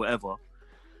 backpackers, whatever,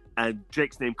 and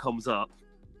Drake's name comes up,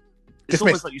 it's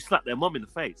almost like you slap their mum in the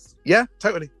face. Yeah,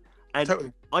 totally. And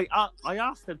totally. I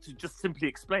asked them to just simply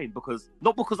explain,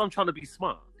 not because I'm trying to be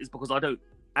smart, it's because I don't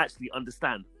actually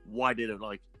understand why they don't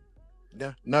like it.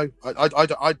 Yeah, no, I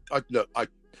look,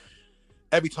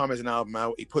 every time there's an album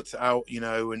out, he puts it out,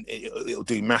 and it'll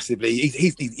do massively.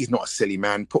 He's not a silly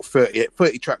man. Put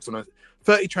 30 tracks on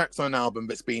an album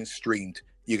that's being streamed,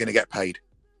 you're going to get paid.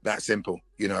 That simple.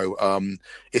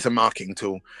 It's a marketing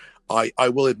tool. I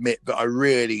will admit that I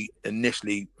really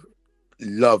initially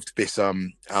loved this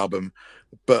album,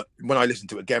 but when I listened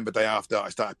to it again the day after, I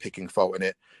started picking fault in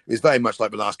it. It was very much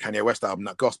like the last Kanye West album,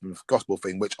 that gospel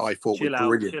thing, which I thought was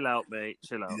brilliant. Chill out, mate.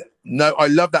 Chill out. No, I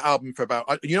love that album for about.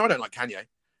 I don't like Kanye.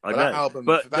 I know. That album,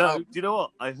 do you know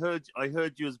what? I heard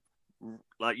you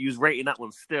was rating that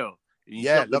one still. You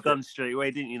shot the gun straight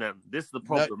away, didn't you? This is the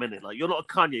problem, isn't it? Like, you're not a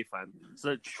Kanye fan,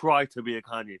 so try to be a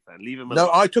Kanye fan. Leave him alone.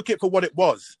 No, I took it for what it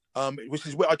was, which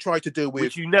is what I tried to do with.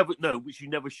 Which you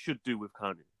never should do with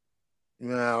Kanye.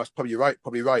 No, that's probably right.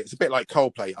 It's a bit like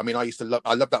Coldplay. I mean, I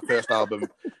love that first album.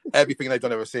 Everything they've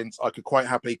done ever since. I could quite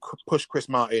happily push Chris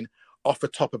Martin off the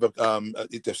top of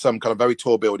some kind of very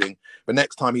tall building. The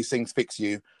next time he sings "Fix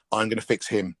You," I'm going to fix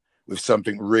him with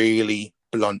something really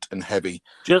blunt and heavy.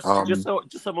 Just so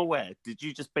I'm aware, did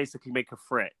you just basically make a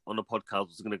threat on the podcast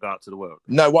was going to go out to the world?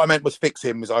 No, what I meant was fix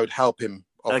him, is I would help him.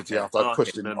 Obviously, after I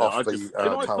pushed him off the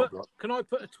tower block. Can I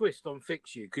put a twist on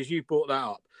 "Fix You"? Because you brought that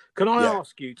up. Can I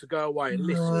ask you to go away and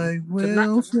listen? I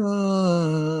will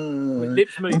fly. With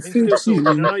lips moving, still talking.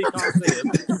 I know you can't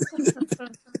see them.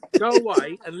 Go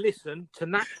away and listen to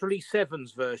Naturally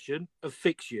Seven's version of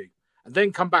 "Fix You," and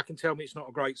then come back and tell me it's not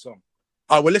a great song.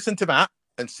 I will listen to that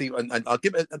and see, and I'll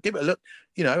give it a look,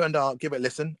 and I'll give it a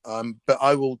listen. But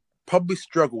I will probably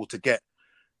struggle to get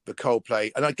the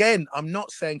Coldplay. And again, I'm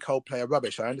not saying Coldplay are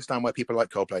rubbish. I understand why people like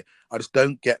Coldplay. I just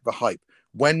don't get the hype.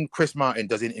 When Chris Martin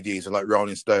does interviews with like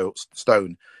Rolling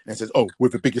Stone and says, "Oh, we're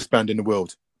the biggest band in the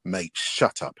world," mate,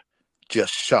 shut up.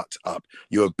 Just shut up.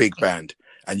 You're a big band,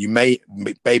 and you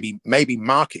maybe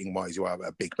marketing wise you are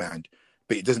a big band,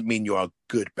 but it doesn't mean you are a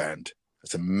good band.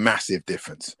 It's a massive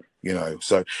difference.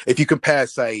 So if you compare,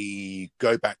 say,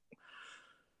 go back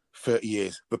 30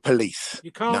 years, the Police.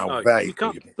 You can't. You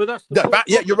can't. But that's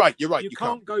you're right. You're right. You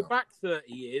can't go back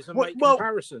 30 years and make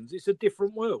comparisons. It's a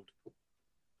different world.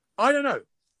 I don't know.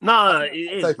 No, it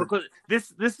is because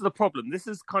this is the problem. This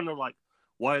is kind of like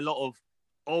why a lot of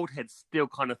old heads still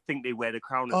kind of think they wear the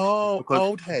crown. Oh,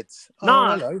 old heads.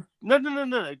 No.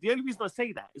 The only reason I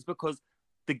say that is because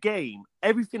the game,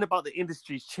 everything about the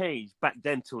industry's changed back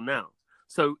then till now.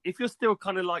 So if you're still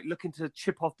kind of like looking to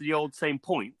chip off the old same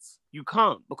points, you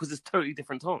can't, because it's totally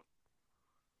different time.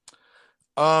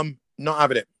 Not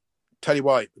having it. Tell you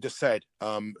why. I just said,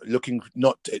 looking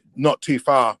not too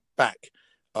far back.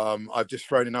 I've just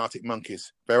thrown in Arctic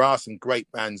Monkeys. There are some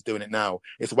great bands doing it now.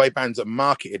 It's the way bands are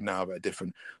marketed now that are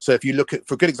different. So if you look at,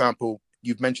 for a good example,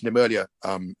 you've mentioned him earlier,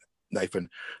 Nathan.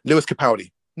 Lewis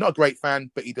Capaldi, not a great fan,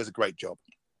 but he does a great job.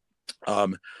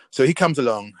 So he comes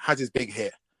along, has his big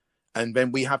hit, and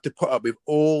then we have to put up with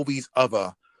all these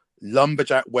other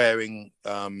lumberjack wearing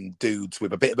dudes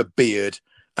with a bit of a beard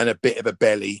and a bit of a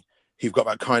belly who've got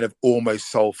that kind of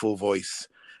almost soulful voice.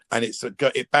 And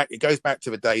it goes back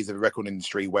to the days of the record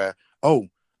industry where,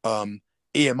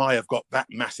 EMI have got that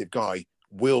massive guy,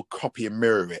 we'll copy and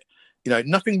mirror it.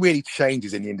 Nothing really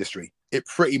changes in the industry. It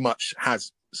pretty much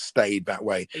has stayed that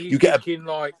way. You get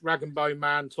like Rag and Bone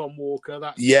Man, Tom Walker,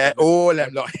 all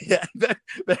them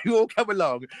they all come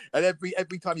along, and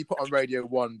every time you put on Radio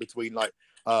 1 between like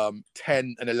 10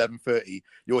 and 11:30,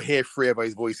 you'll hear three of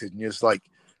those voices, and you're just like,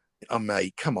 oh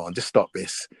mate, come on, just stop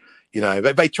this.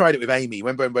 They tried it with Amy.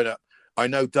 When I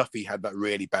know Duffy had that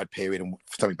really bad period and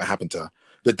something that happened to her.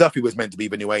 But Duffy was meant to be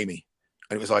the new Amy,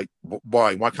 and it was like,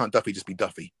 why can't Duffy just be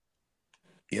Duffy?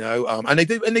 And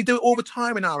they do it all the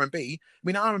time in R&B. I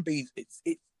mean, R&B, it's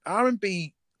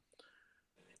R&B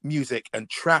music and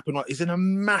trap and all is in a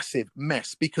massive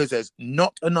mess because there's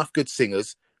not enough good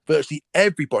singers. Virtually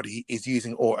everybody is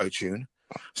using auto-tune.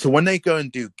 So when they go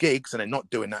and do gigs, and they're not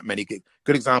doing that many gigs,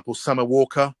 good example, Summer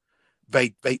Walker,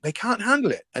 they can't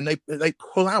handle it, and they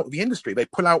pull out of the industry. They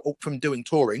pull out from doing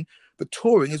touring, but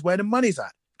touring is where the money's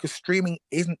at because streaming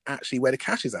isn't actually where the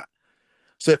cash is at.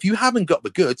 So if you haven't got the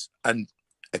goods, and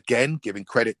again, giving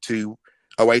credit to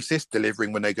Oasis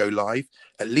delivering when they go live,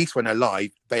 at least when they're live,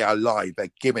 they are live.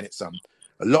 They're giving it some.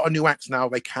 A lot of new acts now,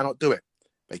 they cannot do it.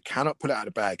 They cannot pull it out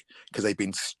of the bag because they've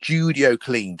been studio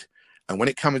cleaned. And when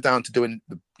it comes down to doing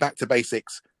the back to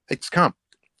basics, they just can't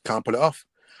pull it off.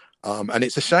 And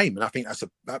it's a shame. And I think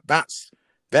that's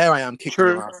there I am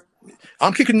kicking.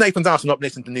 I'm kicking Nathan's ass and not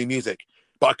listening to new music,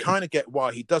 but I kind of get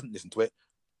why he doesn't listen to it.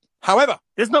 However,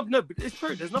 but it's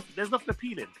true. There's nothing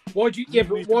appealing. But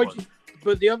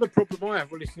the other problem I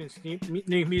have with listening to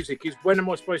new music is, when am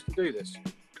I supposed to do this?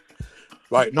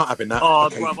 Right, not having that. Oh,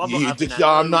 okay. bro,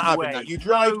 I'm not having that. You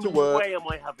drive to work. Way am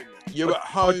I having that? You're at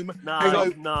home. No.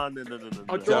 I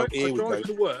drive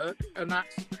to work, and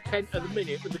that's 10 at the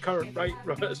minute with the current rate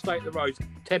state of the roads.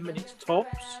 10 minutes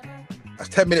tops. That's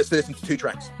 10 minutes to listen to 2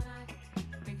 tracks.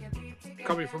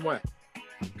 Coming from where?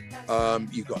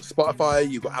 You've got Spotify,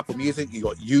 you've got Apple Music, you've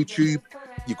got YouTube,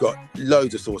 you've got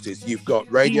loads of sources, you've got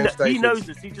radio stations. He knows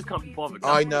this, he just can't be bothered.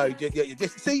 I know.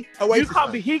 See,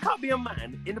 he can't be a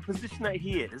man in the position that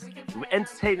he is,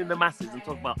 entertaining the masses and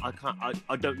talking about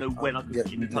I don't know when I can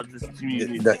get in touch with this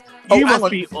community. You must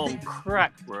be on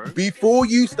crack, bro. Before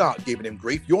you start giving him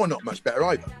grief, you're not much better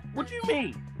either. What do you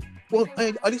mean? Well,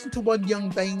 I listened to one Young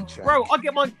Bane track. Bro, I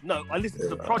listen to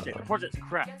the project. The project's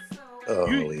crap.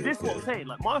 This is what I'm saying.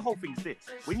 Like, my whole thing is this: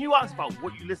 when you ask about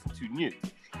what you listen to new,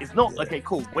 it's not okay,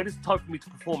 cool. When it's time for me to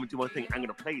perform and do my thing, I'm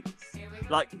gonna play this.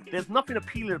 Like, there's nothing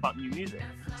appealing about new music.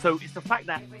 So it's the fact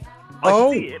that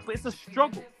I see it, but it's a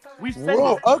struggle. We said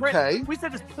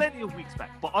this plenty of weeks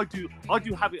back, but I do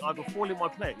have it either fall in my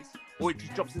place or it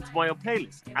just drops into my own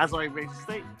playlist, as I already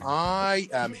stated. I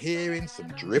am hearing some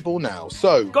dribble now.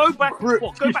 So go back.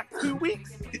 Go back 2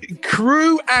 weeks.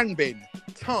 Crew Angbin,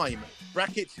 Time.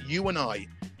 Brackets, You and I,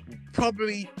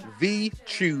 probably the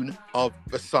tune of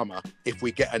the summer if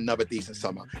we get another decent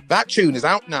summer. That tune is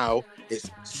out now. It's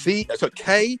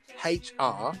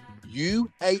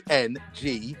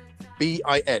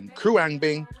KHRUANGBIN, Crew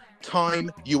Angbin,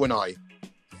 Time, You and I.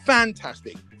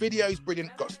 Fantastic. Video's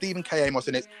brilliant. Got Stephen K. Amos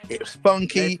in it. It's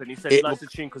funky. Nathan, he said he likes the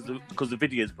tune because the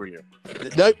video's brilliant.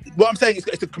 No, what I'm saying is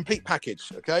it's a complete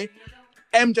package, okay?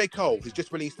 MJ Cole has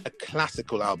just released a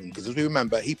classical album because, as we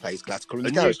remember, he plays classical in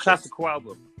the garage. Classical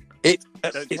album. It's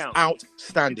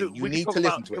outstanding. You need to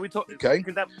listen to it. Okay.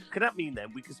 Could that mean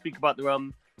then we can speak about the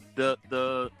album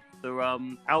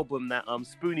that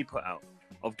Spoonie put out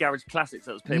of garage classics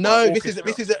that was played? No, by this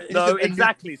is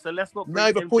exactly. So let's not.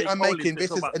 No, the point I'm making.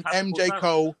 This is an MJ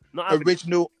Cole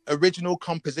original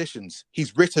compositions.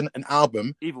 He's written an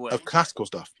album of classical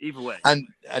stuff. Either way. And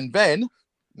then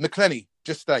McClenny,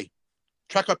 just stay.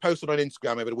 Track I posted on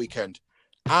Instagram over the weekend.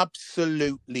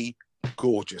 Absolutely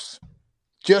gorgeous.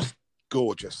 Just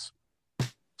gorgeous.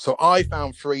 So I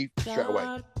found 3 straight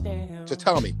away. So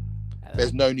tell me,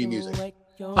 there's no new music.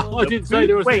 I didn't say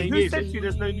there was any music. Who said to you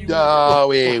there's no new music?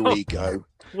 Oh, here we go.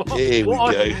 Here we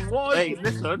go. Hey,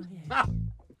 listen.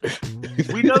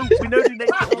 we know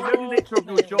the nature of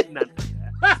your job, Nan.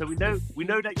 So we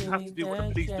know that you have to do what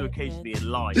the police do occasionally and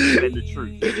lie and bend the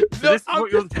truth. So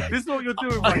this is what you're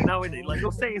doing right now, isn't it? Like,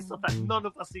 you're saying stuff that none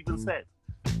of us even said.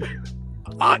 Do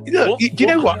you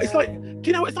know what? It's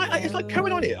like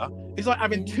coming on here. It's like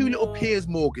having 2 little Piers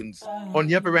Morgans on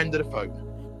the other end of the phone.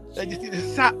 They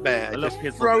just sat there, just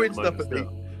throwing stuff at me.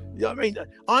 You know what I mean?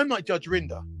 I'm like Judge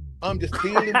Rinder. I'm just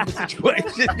dealing with the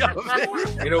situation. You know what I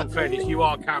mean? In all fairness, you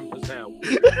are camp as hell.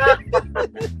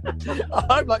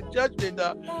 I'm like judging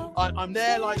that. I'm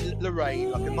there like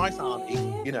Lorraine, like a nice auntie,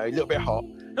 you know, a little bit hot.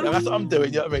 You know, that's what I'm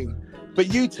doing, you know what I mean?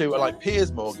 But you two are like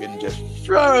Piers Morgan, just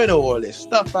throwing all this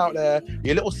stuff out there.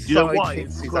 Your little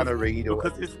sidekick, Susanna Reid.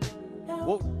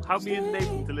 How me and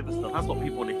Nathan deliver stuff, that's what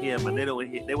people want to hear, man. They don't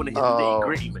want to hear, they want to hear the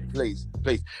nitty-gritty, man. Please.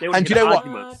 And you know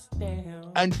what?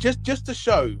 And just to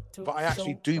show that I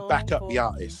actually do back up the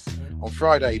artists, on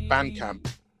Friday, Bandcamp,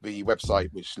 the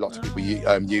website which lots of people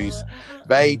use,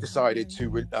 they decided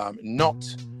to not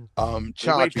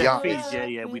charge the artists.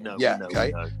 Yeah, we know. Yeah, we know, okay.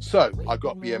 We know. So I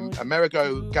got the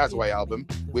Amerigo Gazaway album,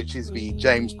 which is the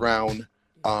James Brown,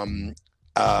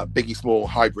 Biggie Small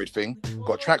hybrid thing.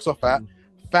 Got tracks off that.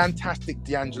 Fantastic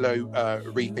D'Angelo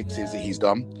refixes that he's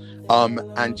done.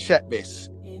 And check this.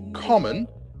 Common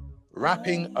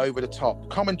rapping over the top.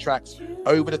 Common tracks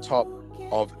over the top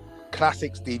of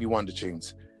classic Stevie Wonder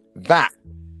tunes. That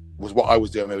was what I was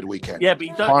doing over the weekend. Yeah, but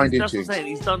that's what I'm saying.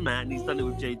 He's done that, and he's done it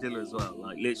with Jay Dilla as well.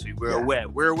 Like, literally,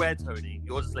 we're aware, Tony.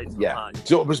 You're just late to the party.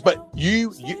 So, but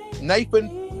you,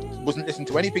 Nathan wasn't listening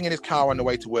to anything in his car on the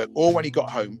way to work or when he got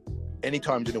home, any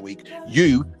times in the week.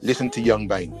 You listened to Young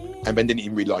Bane, and Ben didn't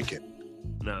even really like it.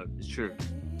 No, it's true.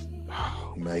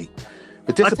 Oh, mate.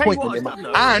 The disappointment.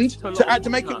 And to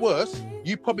make it worse,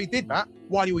 you probably did that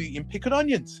while you were eating pickled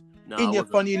onions in your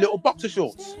funny little boxer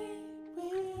shorts.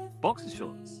 Boxer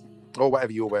shorts? Or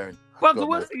whatever you're wearing. Well, the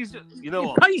worst thing is, you know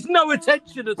what? He pays no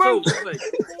attention at all, does he?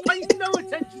 Pays no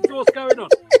attention to what's going on.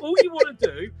 All you want to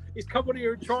do is come on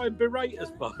here and try and berate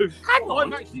us both. Hang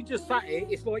on. I've actually just sat here.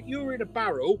 It's like you were in a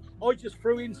barrel. I just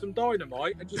threw in some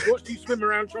dynamite and just watched you swim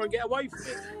around trying to get away from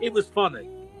it. It was funny.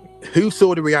 Who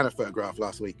saw the Rihanna photograph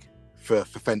last week for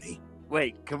Fenty?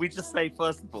 Wait, can we just say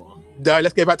first of all? No,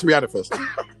 let's get back to Rihanna first.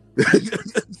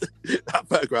 That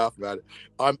photograph, man.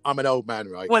 I'm an old man,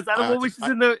 right? Was that the one which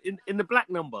is in the black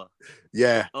number?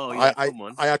 Yeah. Oh yeah. Come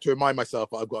on. I had to remind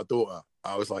myself that I've got a daughter.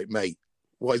 I was like, mate,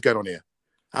 what is going on here?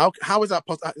 How is that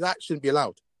possible? That shouldn't be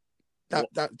allowed.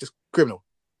 That just criminal.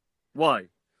 Why?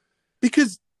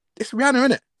 Because it's Rihanna,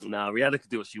 isn't it? Nah, Rihanna can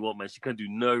do what she wants, man. She can do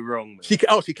no wrong, man. She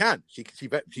can. She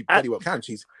very well can.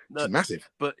 She's massive.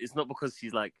 But it's not because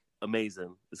she's like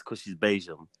amazing. It's because she's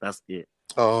Bajan. That's it.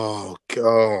 Oh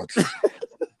God.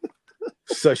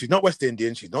 So she's not West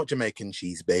Indian. She's not Jamaican.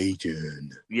 She's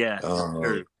Bajan. Yeah. Oh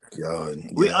true. God.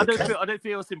 Yeah, I don't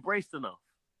feel it's embraced enough.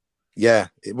 Yeah.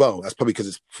 Well, that's probably because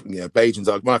it's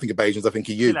Bajans. When I think of Bajans, I think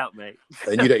of you. Chill out, mate.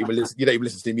 And you don't even listen. You don't even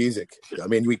listen to the music. I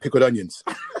mean, we pickled onions.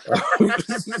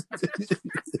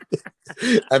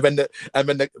 and when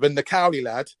the Cowley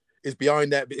lad is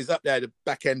behind that, is up there at the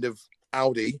back end of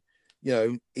Aldi,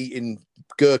 eating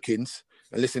gherkins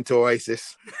and listening to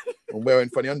Oasis and wearing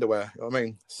funny underwear. You know what I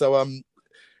mean, so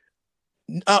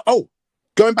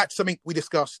going back to something we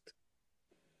discussed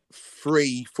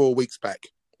 3-4 weeks back,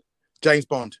 James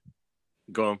Bond.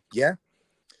 Go on. Yeah.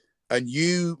 And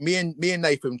me and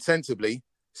Nathan sensibly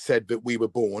said that we were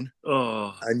born.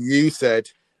 Oh. And you said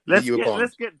you were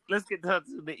Bond. Let's get down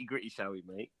to the nitty gritty, shall we,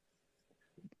 mate?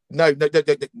 No,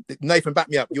 Nathan, back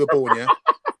me up. You were born, yeah?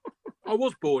 I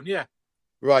was born, yeah.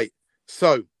 Right.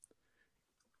 So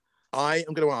I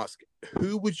am going to ask,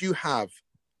 who would you have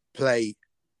play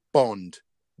Bond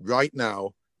right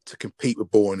now to compete with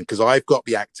Bourne? Because I've got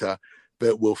the actor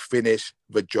that will finish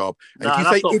the job. And if you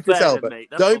say Idris Elba,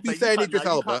 don't be saying Idris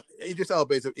Elba. Idris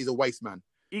Elba is a waste man.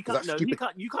 You can't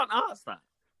ask that.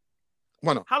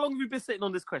 Why not? How long have you been sitting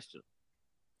on this question?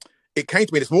 It came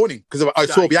to me this morning because I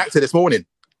saw the actor this morning.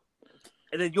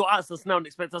 And then you'll answer us now and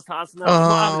expect us to answer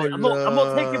now. I'm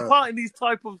not taking part in these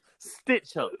type of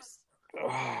stitch-ups.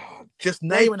 Just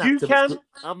name an actor. You can.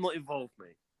 I'm not involved,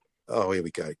 mate. Oh, here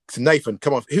we go. So Nathan,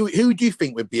 come on. Who do you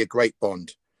think would be a great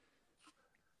Bond?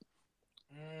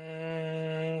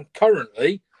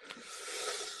 Currently,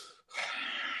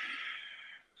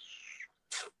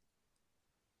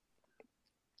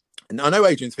 and I know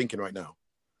Adrian's thinking right now.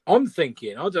 I'm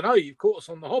thinking. I don't know. You've caught us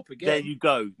on the hop again. There you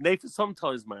go, Nathan.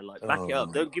 Sometimes, man, back it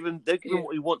up. Don't give him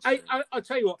what he wants. I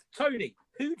tell you what, Tony.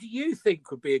 Who do you think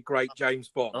would be a great James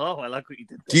Bond? Oh, I like what you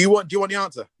did there. Do you want the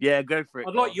answer? Yeah, go for it.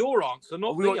 I'd like your answer,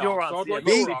 not the answer. Your answer. I'd like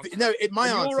your answer. No, my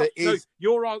answer is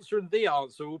your answer and the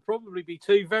answer will probably be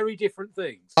two very different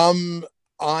things.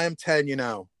 I am telling you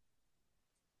now.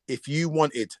 If you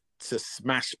wanted to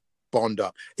smash Bond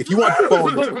up, if you want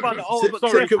Bond, I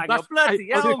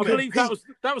believe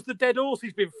that was the dead horse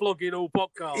he's been flogging all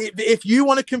podcast. If you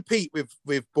want to compete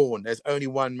with Bourne, there's only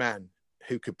one man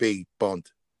who could be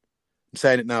Bond. I'm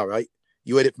saying it now, right?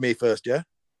 You heard it from me first, yeah?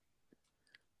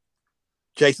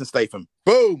 Jason Statham.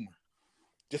 Boom!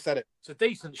 Just said it. It's a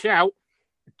decent shout.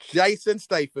 Jason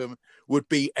Statham would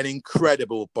be an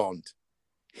incredible Bond.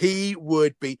 He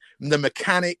would be the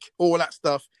mechanic, all that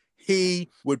stuff. He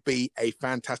would be a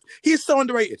fantastic. He is so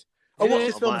underrated. I watched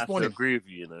this I film might this have to morning. agree with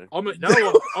you, you know. I'm good.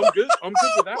 I'm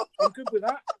good with that. I'm good with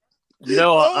that. You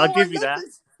know what? Oh, I'll give I you love that.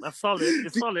 this. That's solid.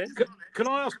 It's solid. Can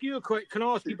I ask you Can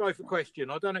I ask you both a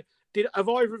question? I don't know. Have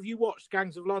either of you watched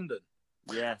Gangs of London?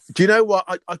 Yes. Do you know what?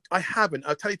 I haven't.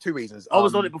 I'll tell you two reasons. I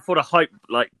was on it before the hype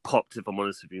popped, if I'm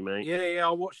honest with you, mate. Yeah,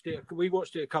 I watched it. We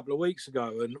watched it a couple of weeks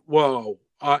ago, and whoa,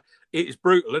 it is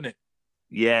brutal, isn't it?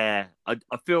 Yeah. I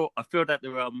feel that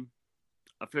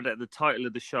the title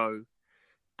of the show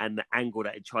and the angle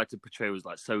that it tried to portray was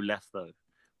like so left though.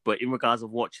 But in regards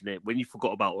of watching it, when you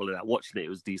forgot about all of that, watching it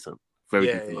was decent. Very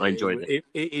decent. I enjoyed it.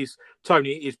 It is,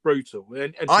 Tony, it is brutal.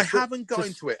 And I haven't got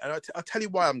into it, and I'll tell you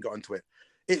why I haven't got into it.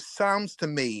 It sounds to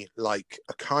me like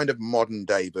a kind of modern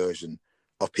day version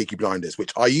of Peaky Blinders,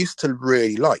 which I used to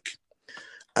really like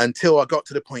until I got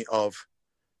to the point of,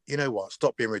 you know what,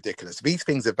 stop being ridiculous. These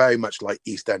things are very much like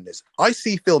EastEnders. I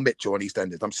see Phil Mitchell on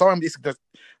EastEnders. I'm sorry, this does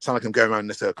sound like I'm going around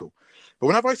in a circle. But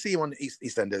whenever I see him on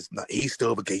EastEnders, he's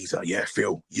still the geezer. Yeah,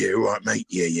 Phil. Yeah, all right, mate.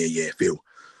 Yeah, Phil.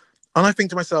 And I think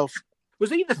to myself, was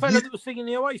he the fella that was singing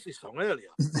the Oasis song earlier?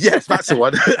 yes, that's the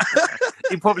one.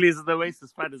 He probably is an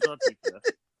Oasis fan as well.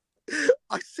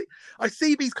 I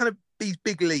see these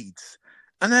big leads,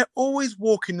 and they're always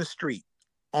walking the street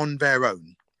on their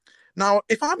own. Now,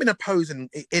 if I'm in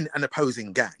an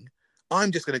opposing gang,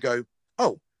 I'm just going to go,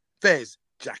 oh, there's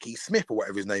Jackie Smith or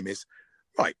whatever his name is.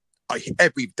 Right.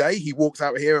 Every day he walks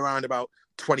out here around about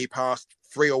 20 past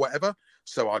 3 or whatever.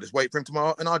 So I'll just wait for him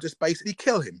tomorrow and I'll just basically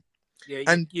kill him. Yeah,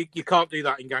 and you can't do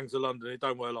that in Gangs of London. It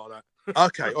don't work like that.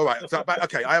 Okay, all right. So,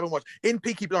 okay, I haven't watched. In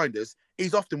Peaky Blinders,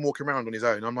 he's often walking around on his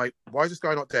own. I'm like, why is this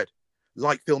guy not dead?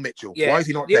 Like Phil Mitchell. Yeah, why is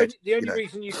he not dead? The only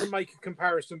reason you can make a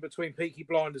comparison between Peaky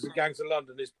Blinders and Gangs of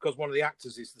London is because one of the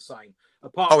actors is the same.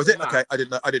 Apart is it? that, okay, I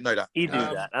didn't know that. He knew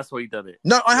that. That's why he done it.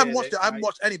 No, I haven't watched it. I haven't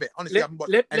watched any of it. Honestly, I haven't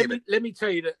watched any of it. Let me tell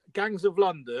you that Gangs of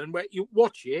London, where you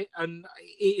watch it, and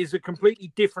it is a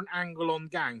completely different angle on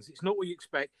gangs. It's not what you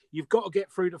expect. You've got to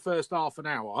get through the first half an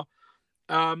hour.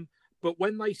 But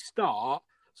when they start,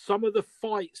 some of the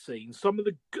fight scenes, some of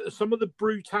the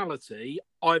brutality,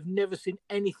 I've never seen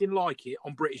anything like it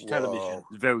on British television.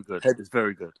 It's very good. It's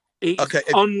very good.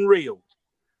 It's unreal.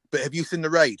 But have you seen The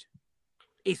Raid?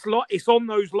 It's on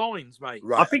those lines, mate.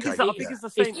 Right, I think it's the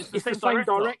same. It's the same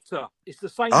director. It's the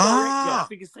same director. I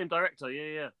think it's the same director.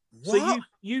 Yeah. What? So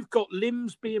you've got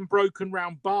limbs being broken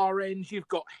round bar ends. You've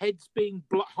got heads being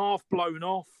half blown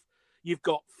off. You've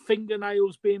got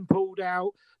fingernails being pulled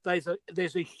out. There's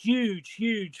a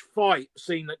huge fight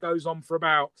scene that goes on for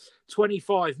about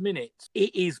 25 minutes.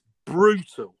 It is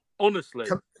brutal, honestly.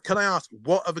 Can I ask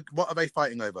what are they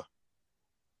fighting over?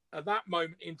 At that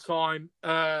moment in time,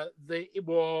 it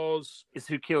was. It's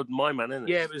who killed my man, isn't it?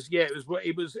 Yeah,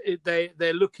 it was.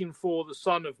 They're looking for the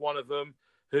son of one of them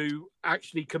who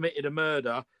actually committed a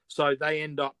murder. So they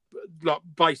end up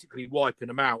basically wiping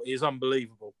them out. It is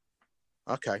unbelievable.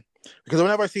 Okay, because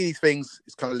whenever I see these things,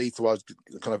 it's kind of leads to what I was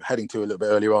kind of heading to a little bit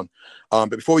earlier on.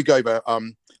 But before we go there, so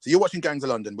you're watching Gangs of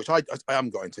London, which I am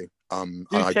going to.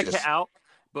 Check it out.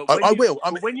 But I will.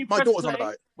 When you my daughter's on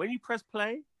about it. When you press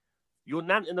play, your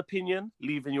Nanton opinion,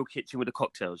 leaving your kitchen with the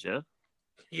cocktails, yeah?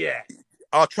 Yeah.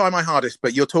 I'll try my hardest,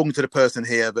 but you're talking to the person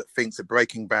here that thinks that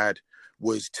Breaking Bad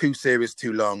was too serious,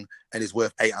 too long, and is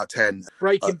worth 8 out of 10.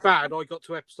 Breaking Bad, I got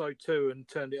to episode 2 and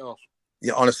turned it off.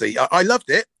 Yeah, honestly, I loved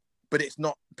it, but it's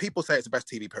not. People say it's the best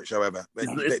TV show ever.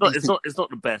 It's not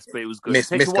the best, but it was good. It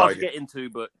takes a while to get into,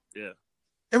 but yeah.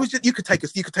 It was just you could take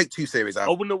 2 series out.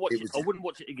 I wouldn't watch it. I wouldn't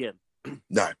watch it again.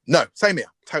 No, same here.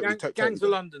 Totally. Gangs of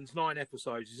London's 9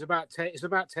 episodes. It's about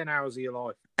 10 hours of your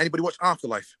life. Anybody watch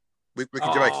Afterlife with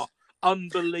Ricky Gervais?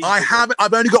 Unbelievable. I haven't.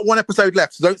 I've only got 1 episode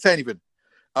left, so don't say anything.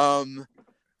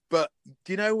 But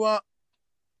do you know what?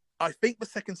 I think the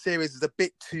second series is a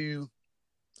bit too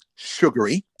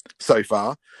sugary so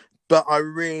far, but I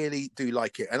really do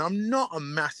like it. And I'm not a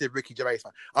massive Ricky Gervais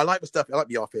fan. I like the stuff. I like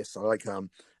The Office. I like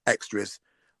Extras.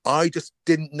 I just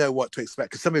didn't know what to expect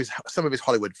because some of his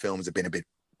Hollywood films have been a bit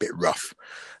rough.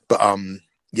 But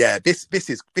yeah, this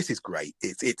is great.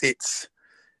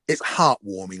 It's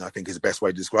heartwarming, I think, is the best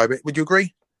way to describe it. Would you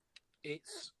agree? It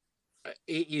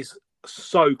is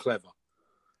so clever.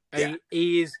 Yeah.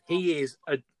 He's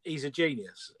a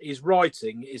genius. His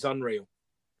writing is unreal.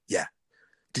 Yeah.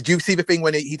 Did you see the thing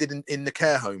when he did in the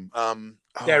care home?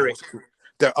 Derek.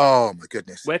 Oh my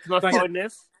goodness. Where can I find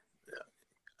this?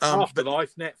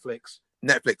 Afterlife, Netflix.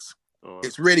 Oh.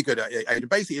 It's really good. And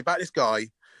basically about this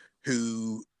guy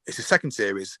who, it's the second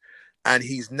series, and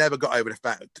he's never got over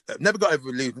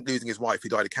losing his wife who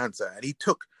died of cancer. And he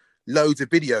took loads of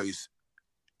videos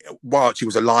while she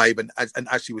was alive and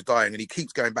as she was dying, and he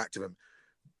keeps going back to them.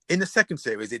 In the second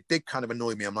series, it did kind of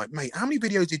annoy me. I'm like, mate, how many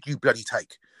videos did you bloody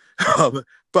take?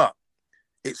 But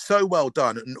it's so well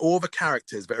done, and all the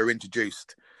characters that are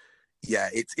introduced, yeah,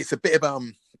 it's a bit of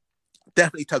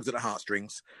definitely tugs at the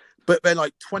heartstrings, but they're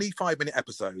like 25-minute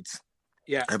episodes.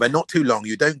 Yeah, and they're not too long.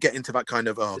 You don't get into that kind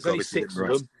of there's only 6 of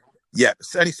them. Yeah,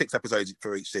 it's only 6 episodes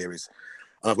for each series.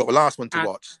 And I've got the last one to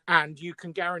watch. And you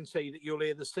can guarantee that you'll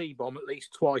hear the C-bomb at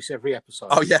least twice every episode.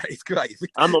 Oh yeah, it's great.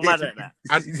 I'm not mad at that.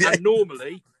 And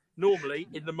normally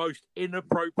in the most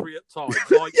inappropriate times,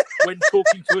 like when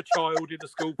talking to a child in a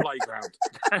school playground.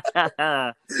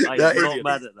 I'm not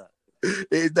mad at that.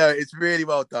 It's really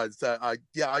well done. So I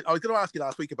was going to ask you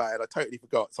last week about it. I totally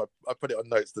forgot, so I put it on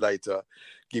notes today to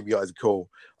give you guys a call.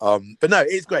 But no,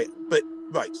 it's great. But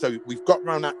right, so we've got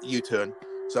around that U-turn.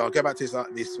 So I'll go back to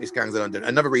this Gangs of London.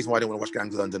 Another reason why I don't want to watch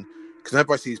Gangs of London, because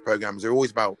whenever I see these programs, they're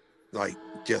always about like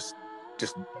just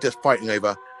fighting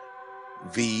over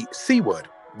the C word,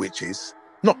 which is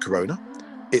not Corona,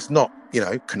 it's not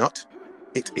Knut,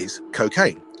 it is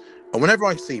cocaine. And whenever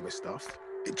I see this stuff,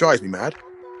 it drives me mad,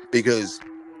 because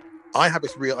I have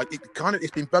this real,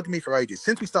 it's been bugging me for ages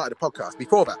since we started the podcast.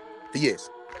 Before that, for years,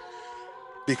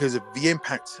 because of the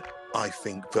impact I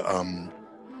think that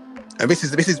and this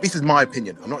is my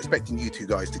opinion. I'm not expecting you two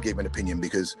guys to give an opinion,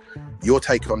 because your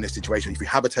take on this situation, if you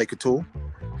have a take at all,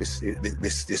 this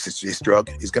drug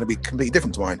is going to be completely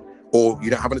different to mine, or you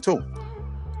don't have it at all.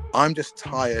 I'm just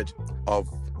tired of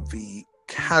the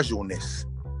casualness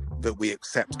that we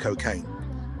accept cocaine.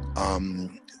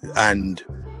 And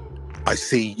I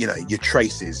see, your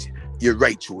Traces, your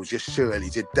Rachels, your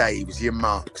Shirleys, your Daves, your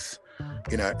Marks,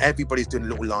 everybody's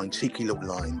doing a cheeky little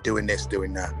line, doing this,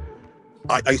 doing that.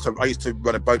 I used to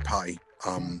run a boat party,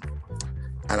 and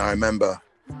I remember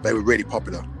they were really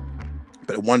popular.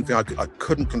 But the one thing I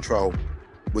couldn't control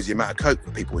was the amount of coke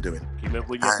that people were doing. You remember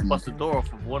when you had to bust the door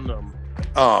off of one of them?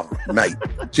 Oh, mate,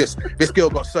 just this girl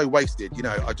got so wasted,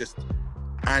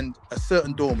 and a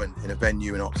certain doorman in a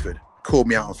venue in Oxford called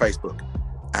me out on Facebook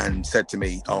and said to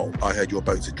me, "Oh, I heard your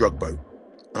boat's a drug boat,"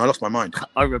 and I lost my mind.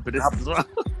 I remember this as well.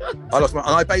 And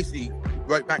I basically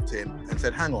wrote back to him and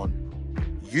said, "Hang on.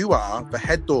 You are the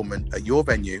head doorman at your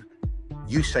venue.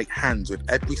 You shake hands with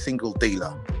every single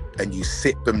dealer and you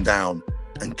sit them down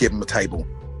and give them a table.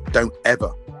 Don't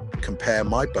ever compare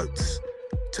my boats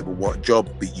to what job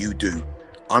that you do.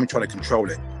 I'm trying to control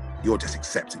it. You're just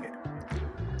accepting it."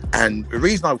 And the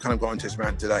reason I've kind of got into this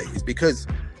rant today is because,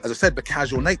 as I said, the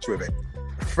casual nature of it.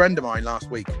 A friend of mine last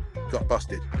week got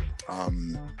busted.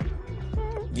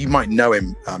 You might know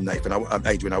him, Nathan,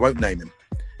 Adrian, I won't name him.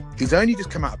 He's only just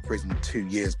come out of prison 2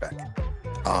 years back.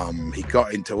 He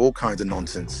got into all kinds of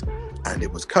nonsense, and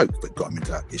it was coke that got him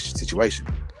into that situation.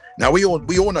 Now we all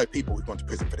know people who've gone to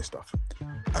prison for this stuff,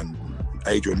 and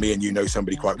Adrian, me and you know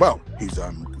somebody quite well who's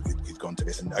gone to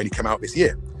this and only come out this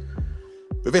year.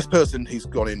 But this person who's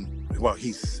gone in, well,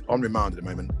 he's on remand at the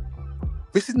moment.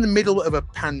 This is in the middle of a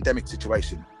pandemic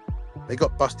situation. They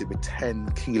got busted with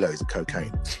 10 kilos of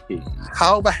cocaine.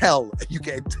 How the hell are you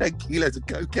getting 10 kilos of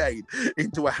cocaine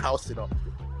into a house in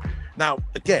Oxford? Now,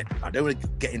 again, I don't want to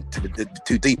get into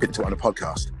too deep into it on a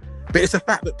podcast, but it's a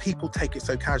fact that people take it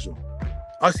so casual.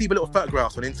 I see the little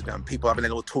photographs on Instagram, people having their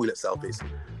little toilet selfies.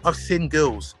 I've seen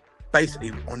girls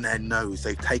basically on their nose,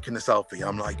 they've taken a selfie.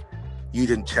 I'm like, you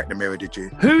didn't check the mirror, did you?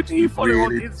 Who do you follow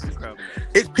on Instagram?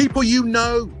 It's people you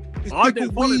know. It's I people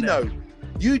don't follow we them. know.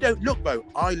 You don't look, though.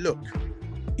 I look.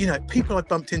 People I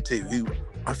bumped into who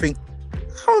I think,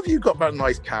 how have you got that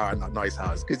nice car and that nice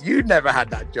house? Because you never had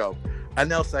that job.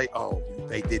 And they'll say, oh,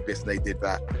 they did this, they did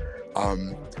that.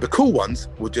 The cool ones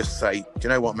will just say, do you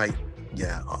know what, mate?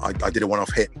 Yeah, I did a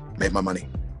one-off hit, made my money.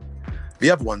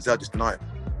 The other ones, they'll just deny it.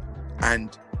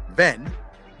 And then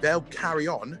they'll carry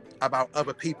on about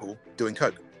other people doing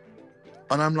coke.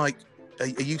 And I'm like, are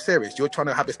you serious? You're trying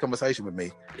to have this conversation with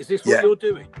me? Is this what you're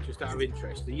doing, just out of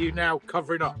interest? Are you now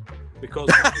covering up? Because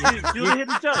do you hear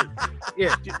the joke?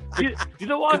 Yeah. Do you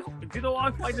know what? Do you know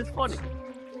what I find this funny?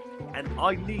 And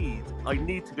I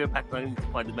need to go back and I need to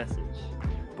find the message,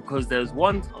 because there was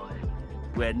one time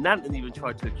where Nanton even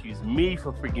tried to accuse me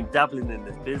for freaking dabbling in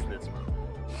this business, bro.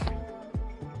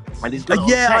 And he's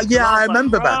I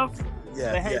remember that.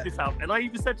 They hate this out, and I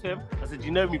even said to him, I said,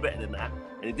 "You know me better than that,"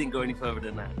 and it didn't go any further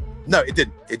than that. No, it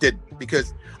didn't,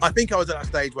 because I think I was at that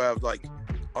stage where I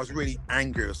was really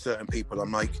angry with certain people.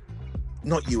 I'm like,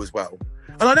 not you as well.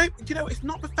 And I don't, it's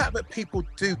not the fact that people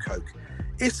do coke.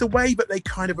 It's the way that they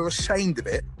kind of are ashamed of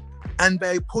it and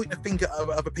they point a finger at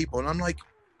other people. And I'm like,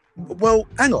 well,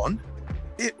 hang on.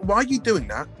 why are you doing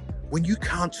that when you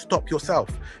can't stop yourself?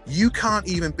 You can't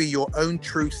even be your own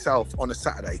true self on a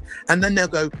Saturday. And then they'll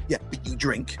go, yeah, but you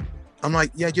drink. I'm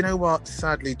like, yeah, do you know what?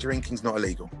 Sadly, drinking's not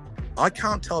illegal. I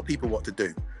can't tell people what to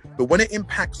do. But when it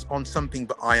impacts on something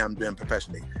that I am doing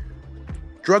professionally,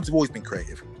 drugs have always been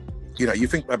creative. You know, you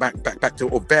think back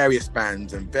to various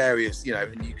bands and various, you know,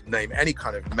 and you can name any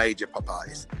kind of major pop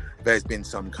artist, there's been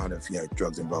some kind of, you know,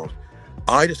 drugs involved.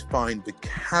 I just find the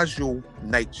casual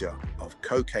nature of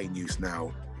cocaine use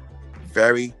now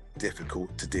very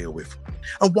difficult to deal with.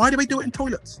 And why do we do it in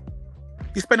toilets?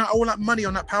 You spend all that money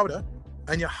on that powder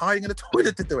and you're hiding in the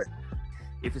toilet to do it.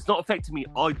 If it's not affecting me,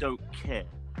 I don't care.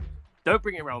 Don't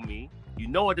bring it around me. You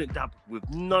know I don't dab with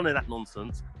none of that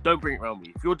nonsense. Don't bring it around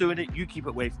me. If you're doing it, you keep it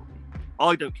away from me.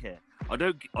 I don't care. I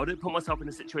don't put myself in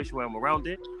a situation where I'm around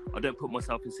it. I don't put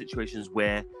myself in situations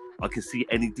where I can see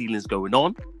any dealings going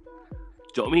on. Do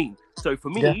you know what I mean? So for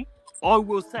me, I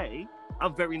will say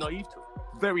I'm very naive to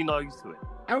it. Very naive to it.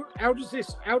 How does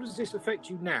this affect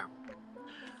you now?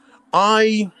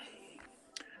 I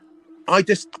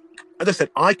just, as I said,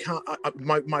 I can't.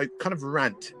 My kind of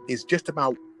rant is just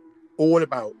all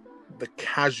about the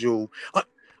casual.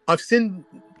 I've seen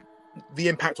the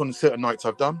impact on certain nights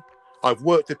I've done. I've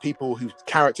worked with people whose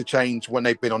character change when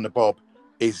they've been on the bob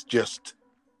is just,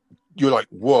 you're like,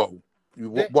 whoa,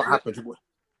 what happened?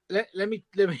 Let me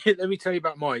tell you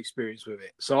about my experience with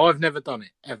it. So I've never done it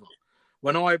ever.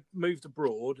 When I moved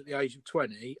abroad at the age of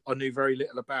 20, I knew very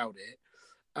little about it.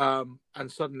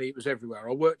 And suddenly it was everywhere.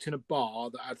 I worked in a bar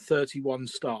that had 31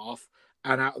 staff,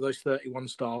 and out of those 31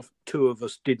 staff, 2 of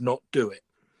us did not do it.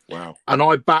 Wow. And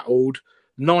I battled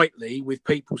nightly with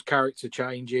people's character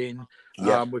changing,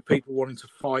 with people wanting to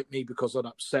fight me because I'd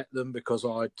upset them, because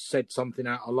I'd said something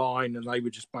out of line and they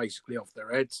were just basically off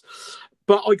their heads.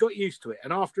 But I got used to it.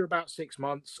 And after about 6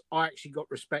 months, I actually got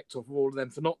respect of all of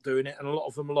them for not doing it. And a lot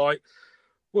of them were like,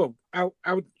 well, how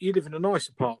you live in a nice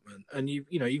apartment and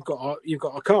you've got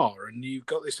a car and you've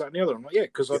got this, that, and the other. I'm like, yeah,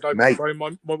 because I don't throw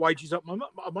my wages up my nose.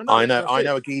 I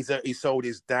know a geezer. He sold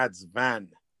his dad's van.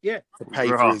 Yeah, to pay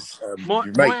for his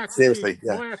my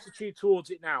attitude towards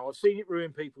it now. I've seen it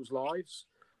ruin people's lives.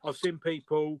 I've seen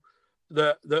people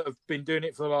that have been doing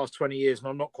it for the last 20 years, and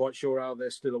I'm not quite sure how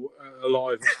they're still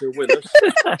alive and still with us.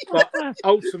 But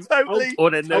ultimately,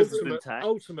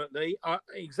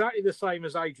 exactly the same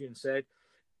as Adrian said.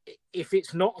 If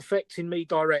it's not affecting me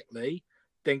directly,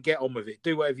 then get on with it.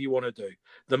 Do whatever you want to do.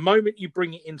 The moment you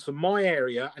bring it into my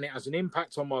area and it has an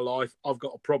impact on my life, I've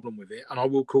got a problem with it and I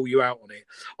will call you out on it.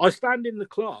 I stand in the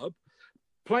club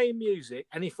playing music,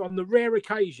 and if on the rare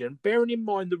occasion, bearing in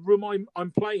mind the room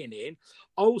I'm playing in,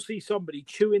 I'll see somebody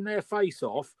chewing their face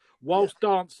off whilst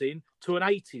dancing to an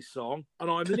 80s song,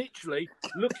 and I'm literally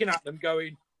looking at them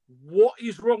going, what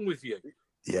is wrong with you?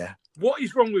 Yeah. What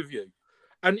is wrong with you?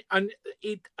 And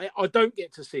I don't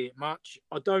get to see it much.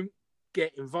 I don't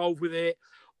get involved with it.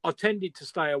 I've tended to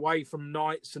stay away from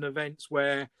nights and events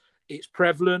where it's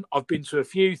prevalent. I've been to a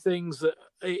few things that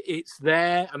it's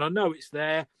there, and I know it's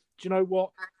there. Do you know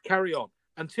what? Carry on.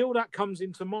 Until that comes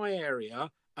into my area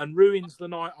and ruins the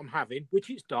night I'm having, which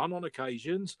it's done on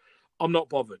occasions, I'm not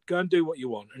bothered. Go and do what you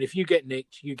want. And if you get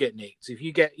nicked, you get nicked. If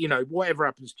you get, whatever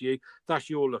happens to you,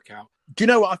 that's your lookout. Do you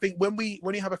know what? I think when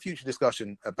you have a future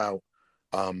discussion about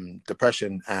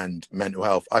depression and mental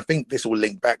health, I think this will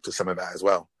link back to some of that as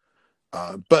well.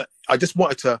 But I just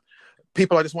wanted to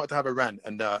have a rant,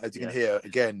 and as you can hear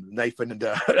again, Nathan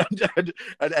and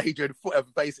Adrian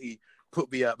basically put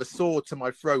the sword to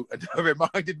my throat and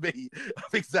reminded me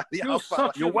of exactly how far.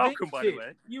 You're welcome, by the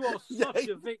way. You are such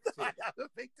a victim. I am a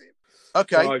victim.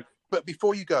 Okay, right. But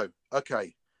before you go,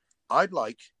 I'd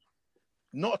like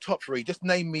not a top 3. Just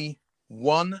name me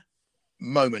one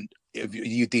moment of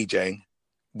you DJing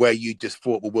where you just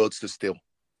thought the world stood still.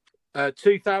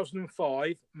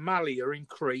 2005, Malia in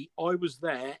Crete. I was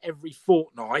there every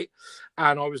fortnight,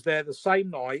 and I was there the same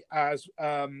night as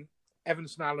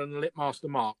Evanson Allen and Litmaster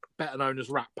Mark, better known as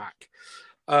Rat Pack.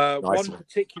 One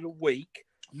particular week,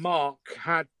 Mark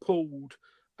had pulled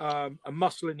a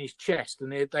muscle in his chest,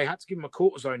 and they had to give him a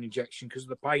cortisone injection because of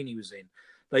the pain he was in.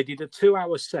 They did a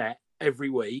 2-hour set every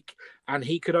week, and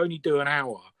he could only do an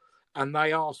hour. And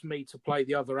they asked me to play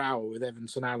the other hour with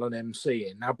Evanson Allen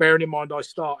MCing. Now, bearing in mind, I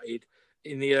started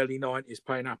in the early 90s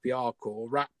playing Happy Hardcore.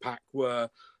 Rat Pack were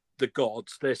the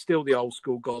gods. They're still the old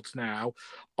school gods now.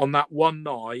 On that one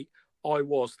night, I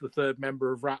was the third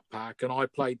member of Rat Pack, and I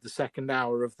played the second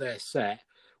hour of their set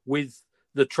with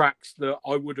the tracks that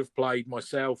I would have played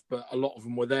myself, but a lot of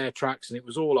them were their tracks, and it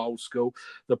was all old school.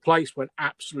 The place went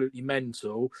absolutely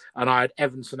mental, and I had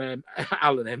Evanson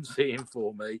Allen MCing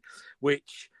for me,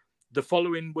 which the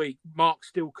following week, Mark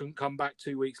still couldn't come back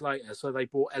 2 weeks later, so they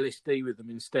brought LSD with them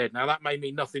instead. Now that may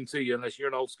mean nothing to you unless you're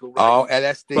an old school. Oh,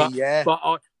 LSD, yeah. But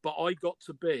I got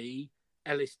to be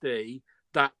LSD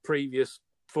that previous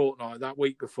fortnight, that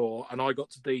week before, and I got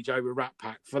to DJ with Rat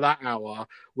Pack for that hour,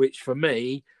 which for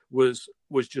me was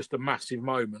just a massive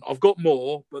moment. I've got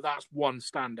more, but that's one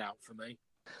standout for me.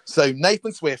 So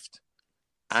Nathan Swift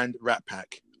and Rat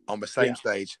Pack on the same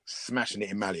stage, smashing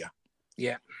it in Malia.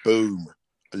 Yeah. Boom.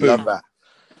 Love that.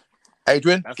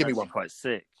 Adrian, That's give me one. quite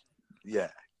sick. Yeah,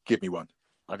 give me one.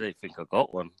 I don't think I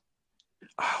got one.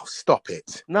 Oh, stop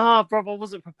it. Nah, bro, I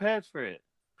wasn't prepared for it.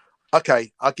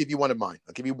 Okay, I'll give you one of mine.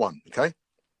 I'll give you one, okay?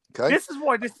 Okay. This is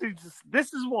why.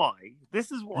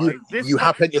 You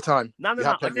have plenty of time. No. I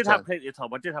did have plenty of time.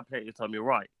 You're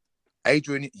right.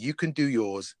 Adrian, you can do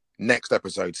yours next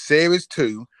episode. Series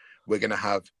 2, we're going to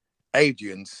have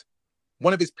Adrian's,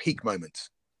 one of his peak moments.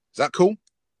 Is that cool?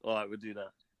 All right, we'll do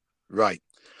that. Right.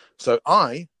 So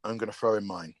I'm going to throw in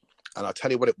mine, and I'll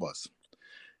tell you what it was.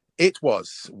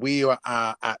 We were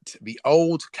at the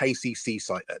old KCC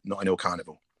site at Notting Hill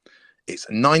Carnival. It's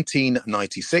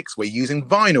 1996. We're using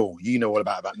vinyl. You know all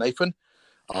about that, Nathan.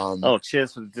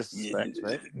 Cheers for the disrespect,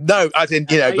 mate. No, I didn't.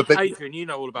 You know, but Adrian, you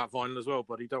know all about vinyl as well,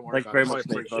 buddy. Don't worry. Thank you very much,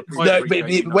 mate.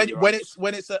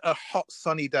 When it's a hot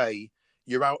sunny day,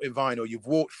 you're out in vinyl. You've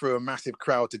walked through a massive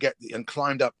crowd and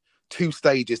climbed up 2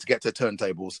 stages to get to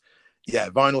turntables. Yeah,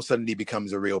 vinyl suddenly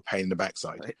becomes a real pain in the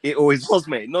backside. It always was,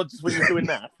 mate. Not just when you're doing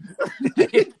that.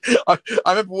 I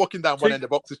remember walking down one end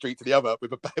of Oxford Street to the other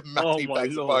with a massive bag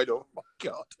of vinyl. Oh my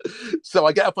God. So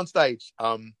I get up on stage,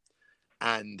 and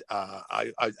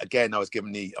I was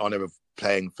given the honour of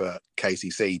playing for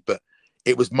KCC, but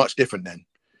it was much different then.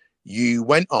 You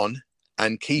went on,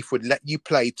 and Keith would let you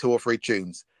play 2 or 3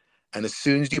 tunes, and as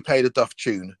soon as you played a Duff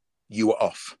tune, you were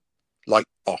off.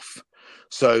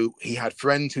 So he had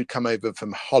friends who'd come over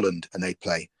from Holland, and they'd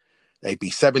play. They'd be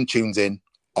 7 tunes in,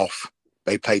 off.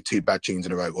 They played 2 bad tunes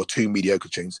in a row, or 2 mediocre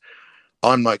tunes.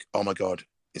 I'm like, oh my God,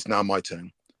 it's now my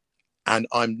turn. And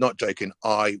I'm not joking,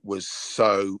 I was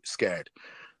so scared.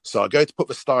 So I go to put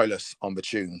the stylus on the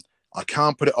tune. I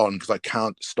can't put it on because I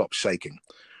can't stop shaking.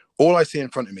 All I see in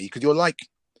front of me, because you're like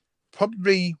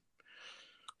probably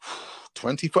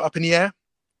 20 foot up in the air,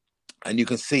 and you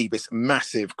can see this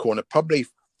massive corner, probably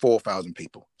 4,000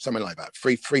 people, something like that,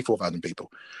 4,000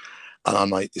 people. And I'm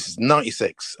like, this is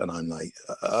 96. And I'm like,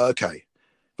 okay.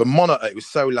 The monitor, it was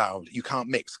so loud, you can't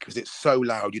mix because it's so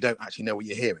loud, you don't actually know what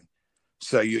you're hearing.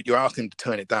 So you're asking them to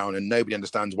turn it down, and nobody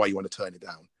understands why you want to turn it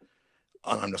down.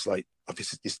 And I'm just like,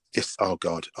 oh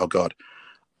God.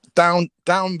 Down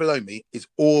below me is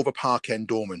all the Park End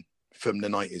doormen from the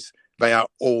 90s. They are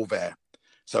all there.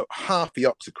 So half the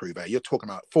Oxford crew there, you're talking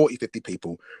about 40, 50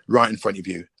 people right in front of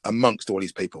you amongst all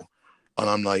these people. And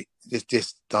I'm like,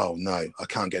 oh no, I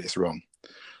can't get this wrong.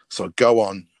 So I go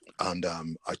on and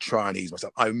I try and ease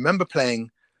myself. I remember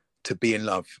playing To Be in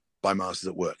Love by Masters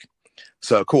at Work.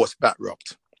 So of course that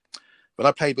rocked. But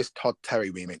I played this Todd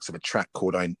Terry remix of a track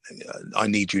called I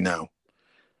Need You Now.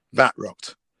 That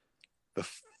rocked. The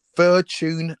fourth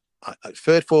tune, I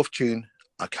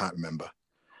can't remember.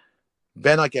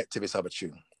 Then I get to this other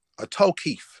tune. I told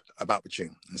Keith about the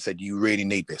tune and said, you really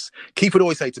need this. Keith would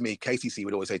always say to me, KCC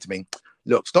would always say to me,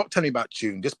 look, stop telling me about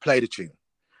tune, just play the tune.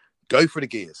 Go for the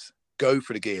gears.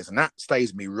 And that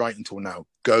stays with me right until now.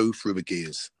 Go through the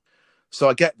gears. So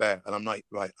I get there and I'm like,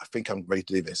 right, I think I'm ready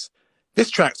to do this. This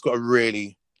track's got a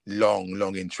really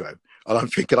long intro. And I'm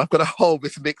thinking, I've got to hold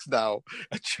this mix now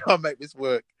and try and make this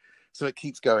work. So it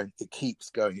keeps going. Can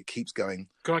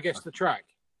I guess the track?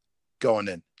 Go on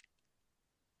then.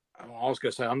 I was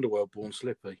going to say Underworld, Born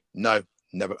Slippy. No,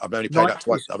 never. I've only played that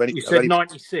twice. You said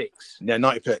 96. Yeah,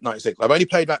 96. I've only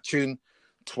played that tune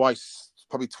twice,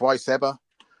 probably twice ever.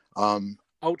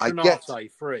 Ultra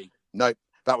Nate 3. No,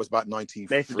 that was about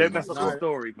 93. Nathan, don't mess up the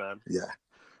story, man. Yeah.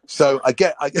 So I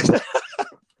get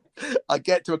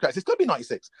to a crux. It's got to be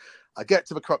 96. I get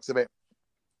to the crux of it,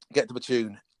 get to the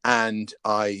tune, and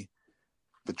the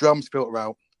drums filter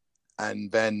out,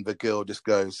 and then the girl just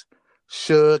goes,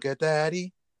 "Sugar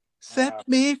Daddy, set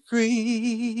me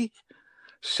free.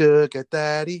 Sugar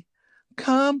Daddy,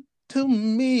 come to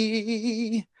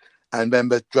me." And then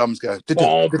the drums go,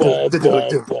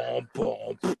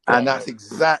 and that's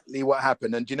exactly what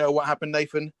happened. And do you know what happened,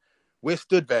 Nathan? We're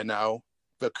stood there now.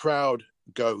 The crowd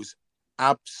goes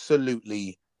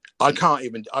absolutely.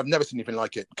 I've never seen anything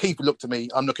like it. Keith looked at me.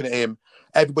 I'm looking at him.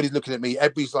 Everybody's looking at me.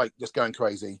 Everybody's like just going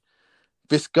crazy.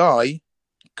 This guy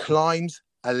climbs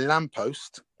a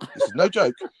lamppost. This is no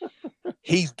joke.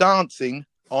 He's dancing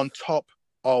on top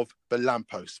of the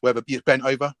lamppost, whether he's bent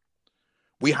over.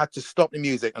 We had to stop the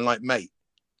music and like, mate,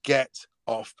 get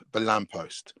off the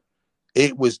lamppost.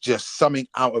 It was just something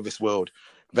out of this world.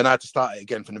 Then I had to start it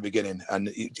again from the beginning, and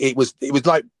it was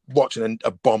like watching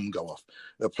a bomb go off.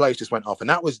 The place just went off, and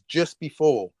that was just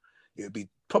before. It would be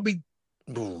probably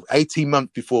 18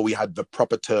 months before we had the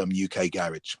proper term UK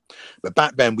garage. But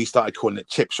back then we started calling it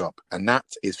chip shop, and that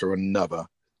is for another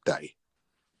day.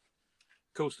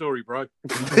 Cool story, bro.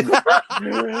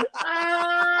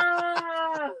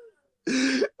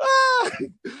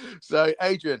 So,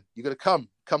 Adrian, you got to come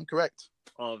correct.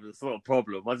 Oh, it's not a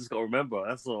problem. I just got to remember.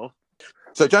 That's all.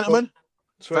 So, gentlemen,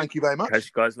 Sweet. thank you very much. Catch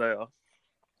you guys later.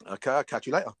 Okay, I'll catch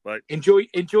you later. Bye. Enjoy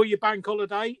your bank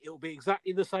holiday. It'll be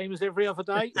exactly the same as every other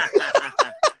day.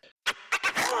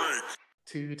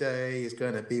 Today is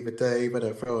gonna be the day when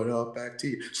I throw it all back to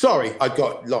you. Sorry, I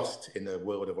got lost in the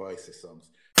world of Oasis songs.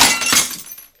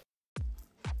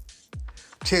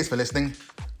 Cheers for listening.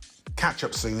 Catch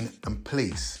up soon, and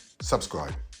please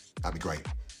subscribe. That'd be great.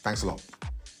 Thanks a lot.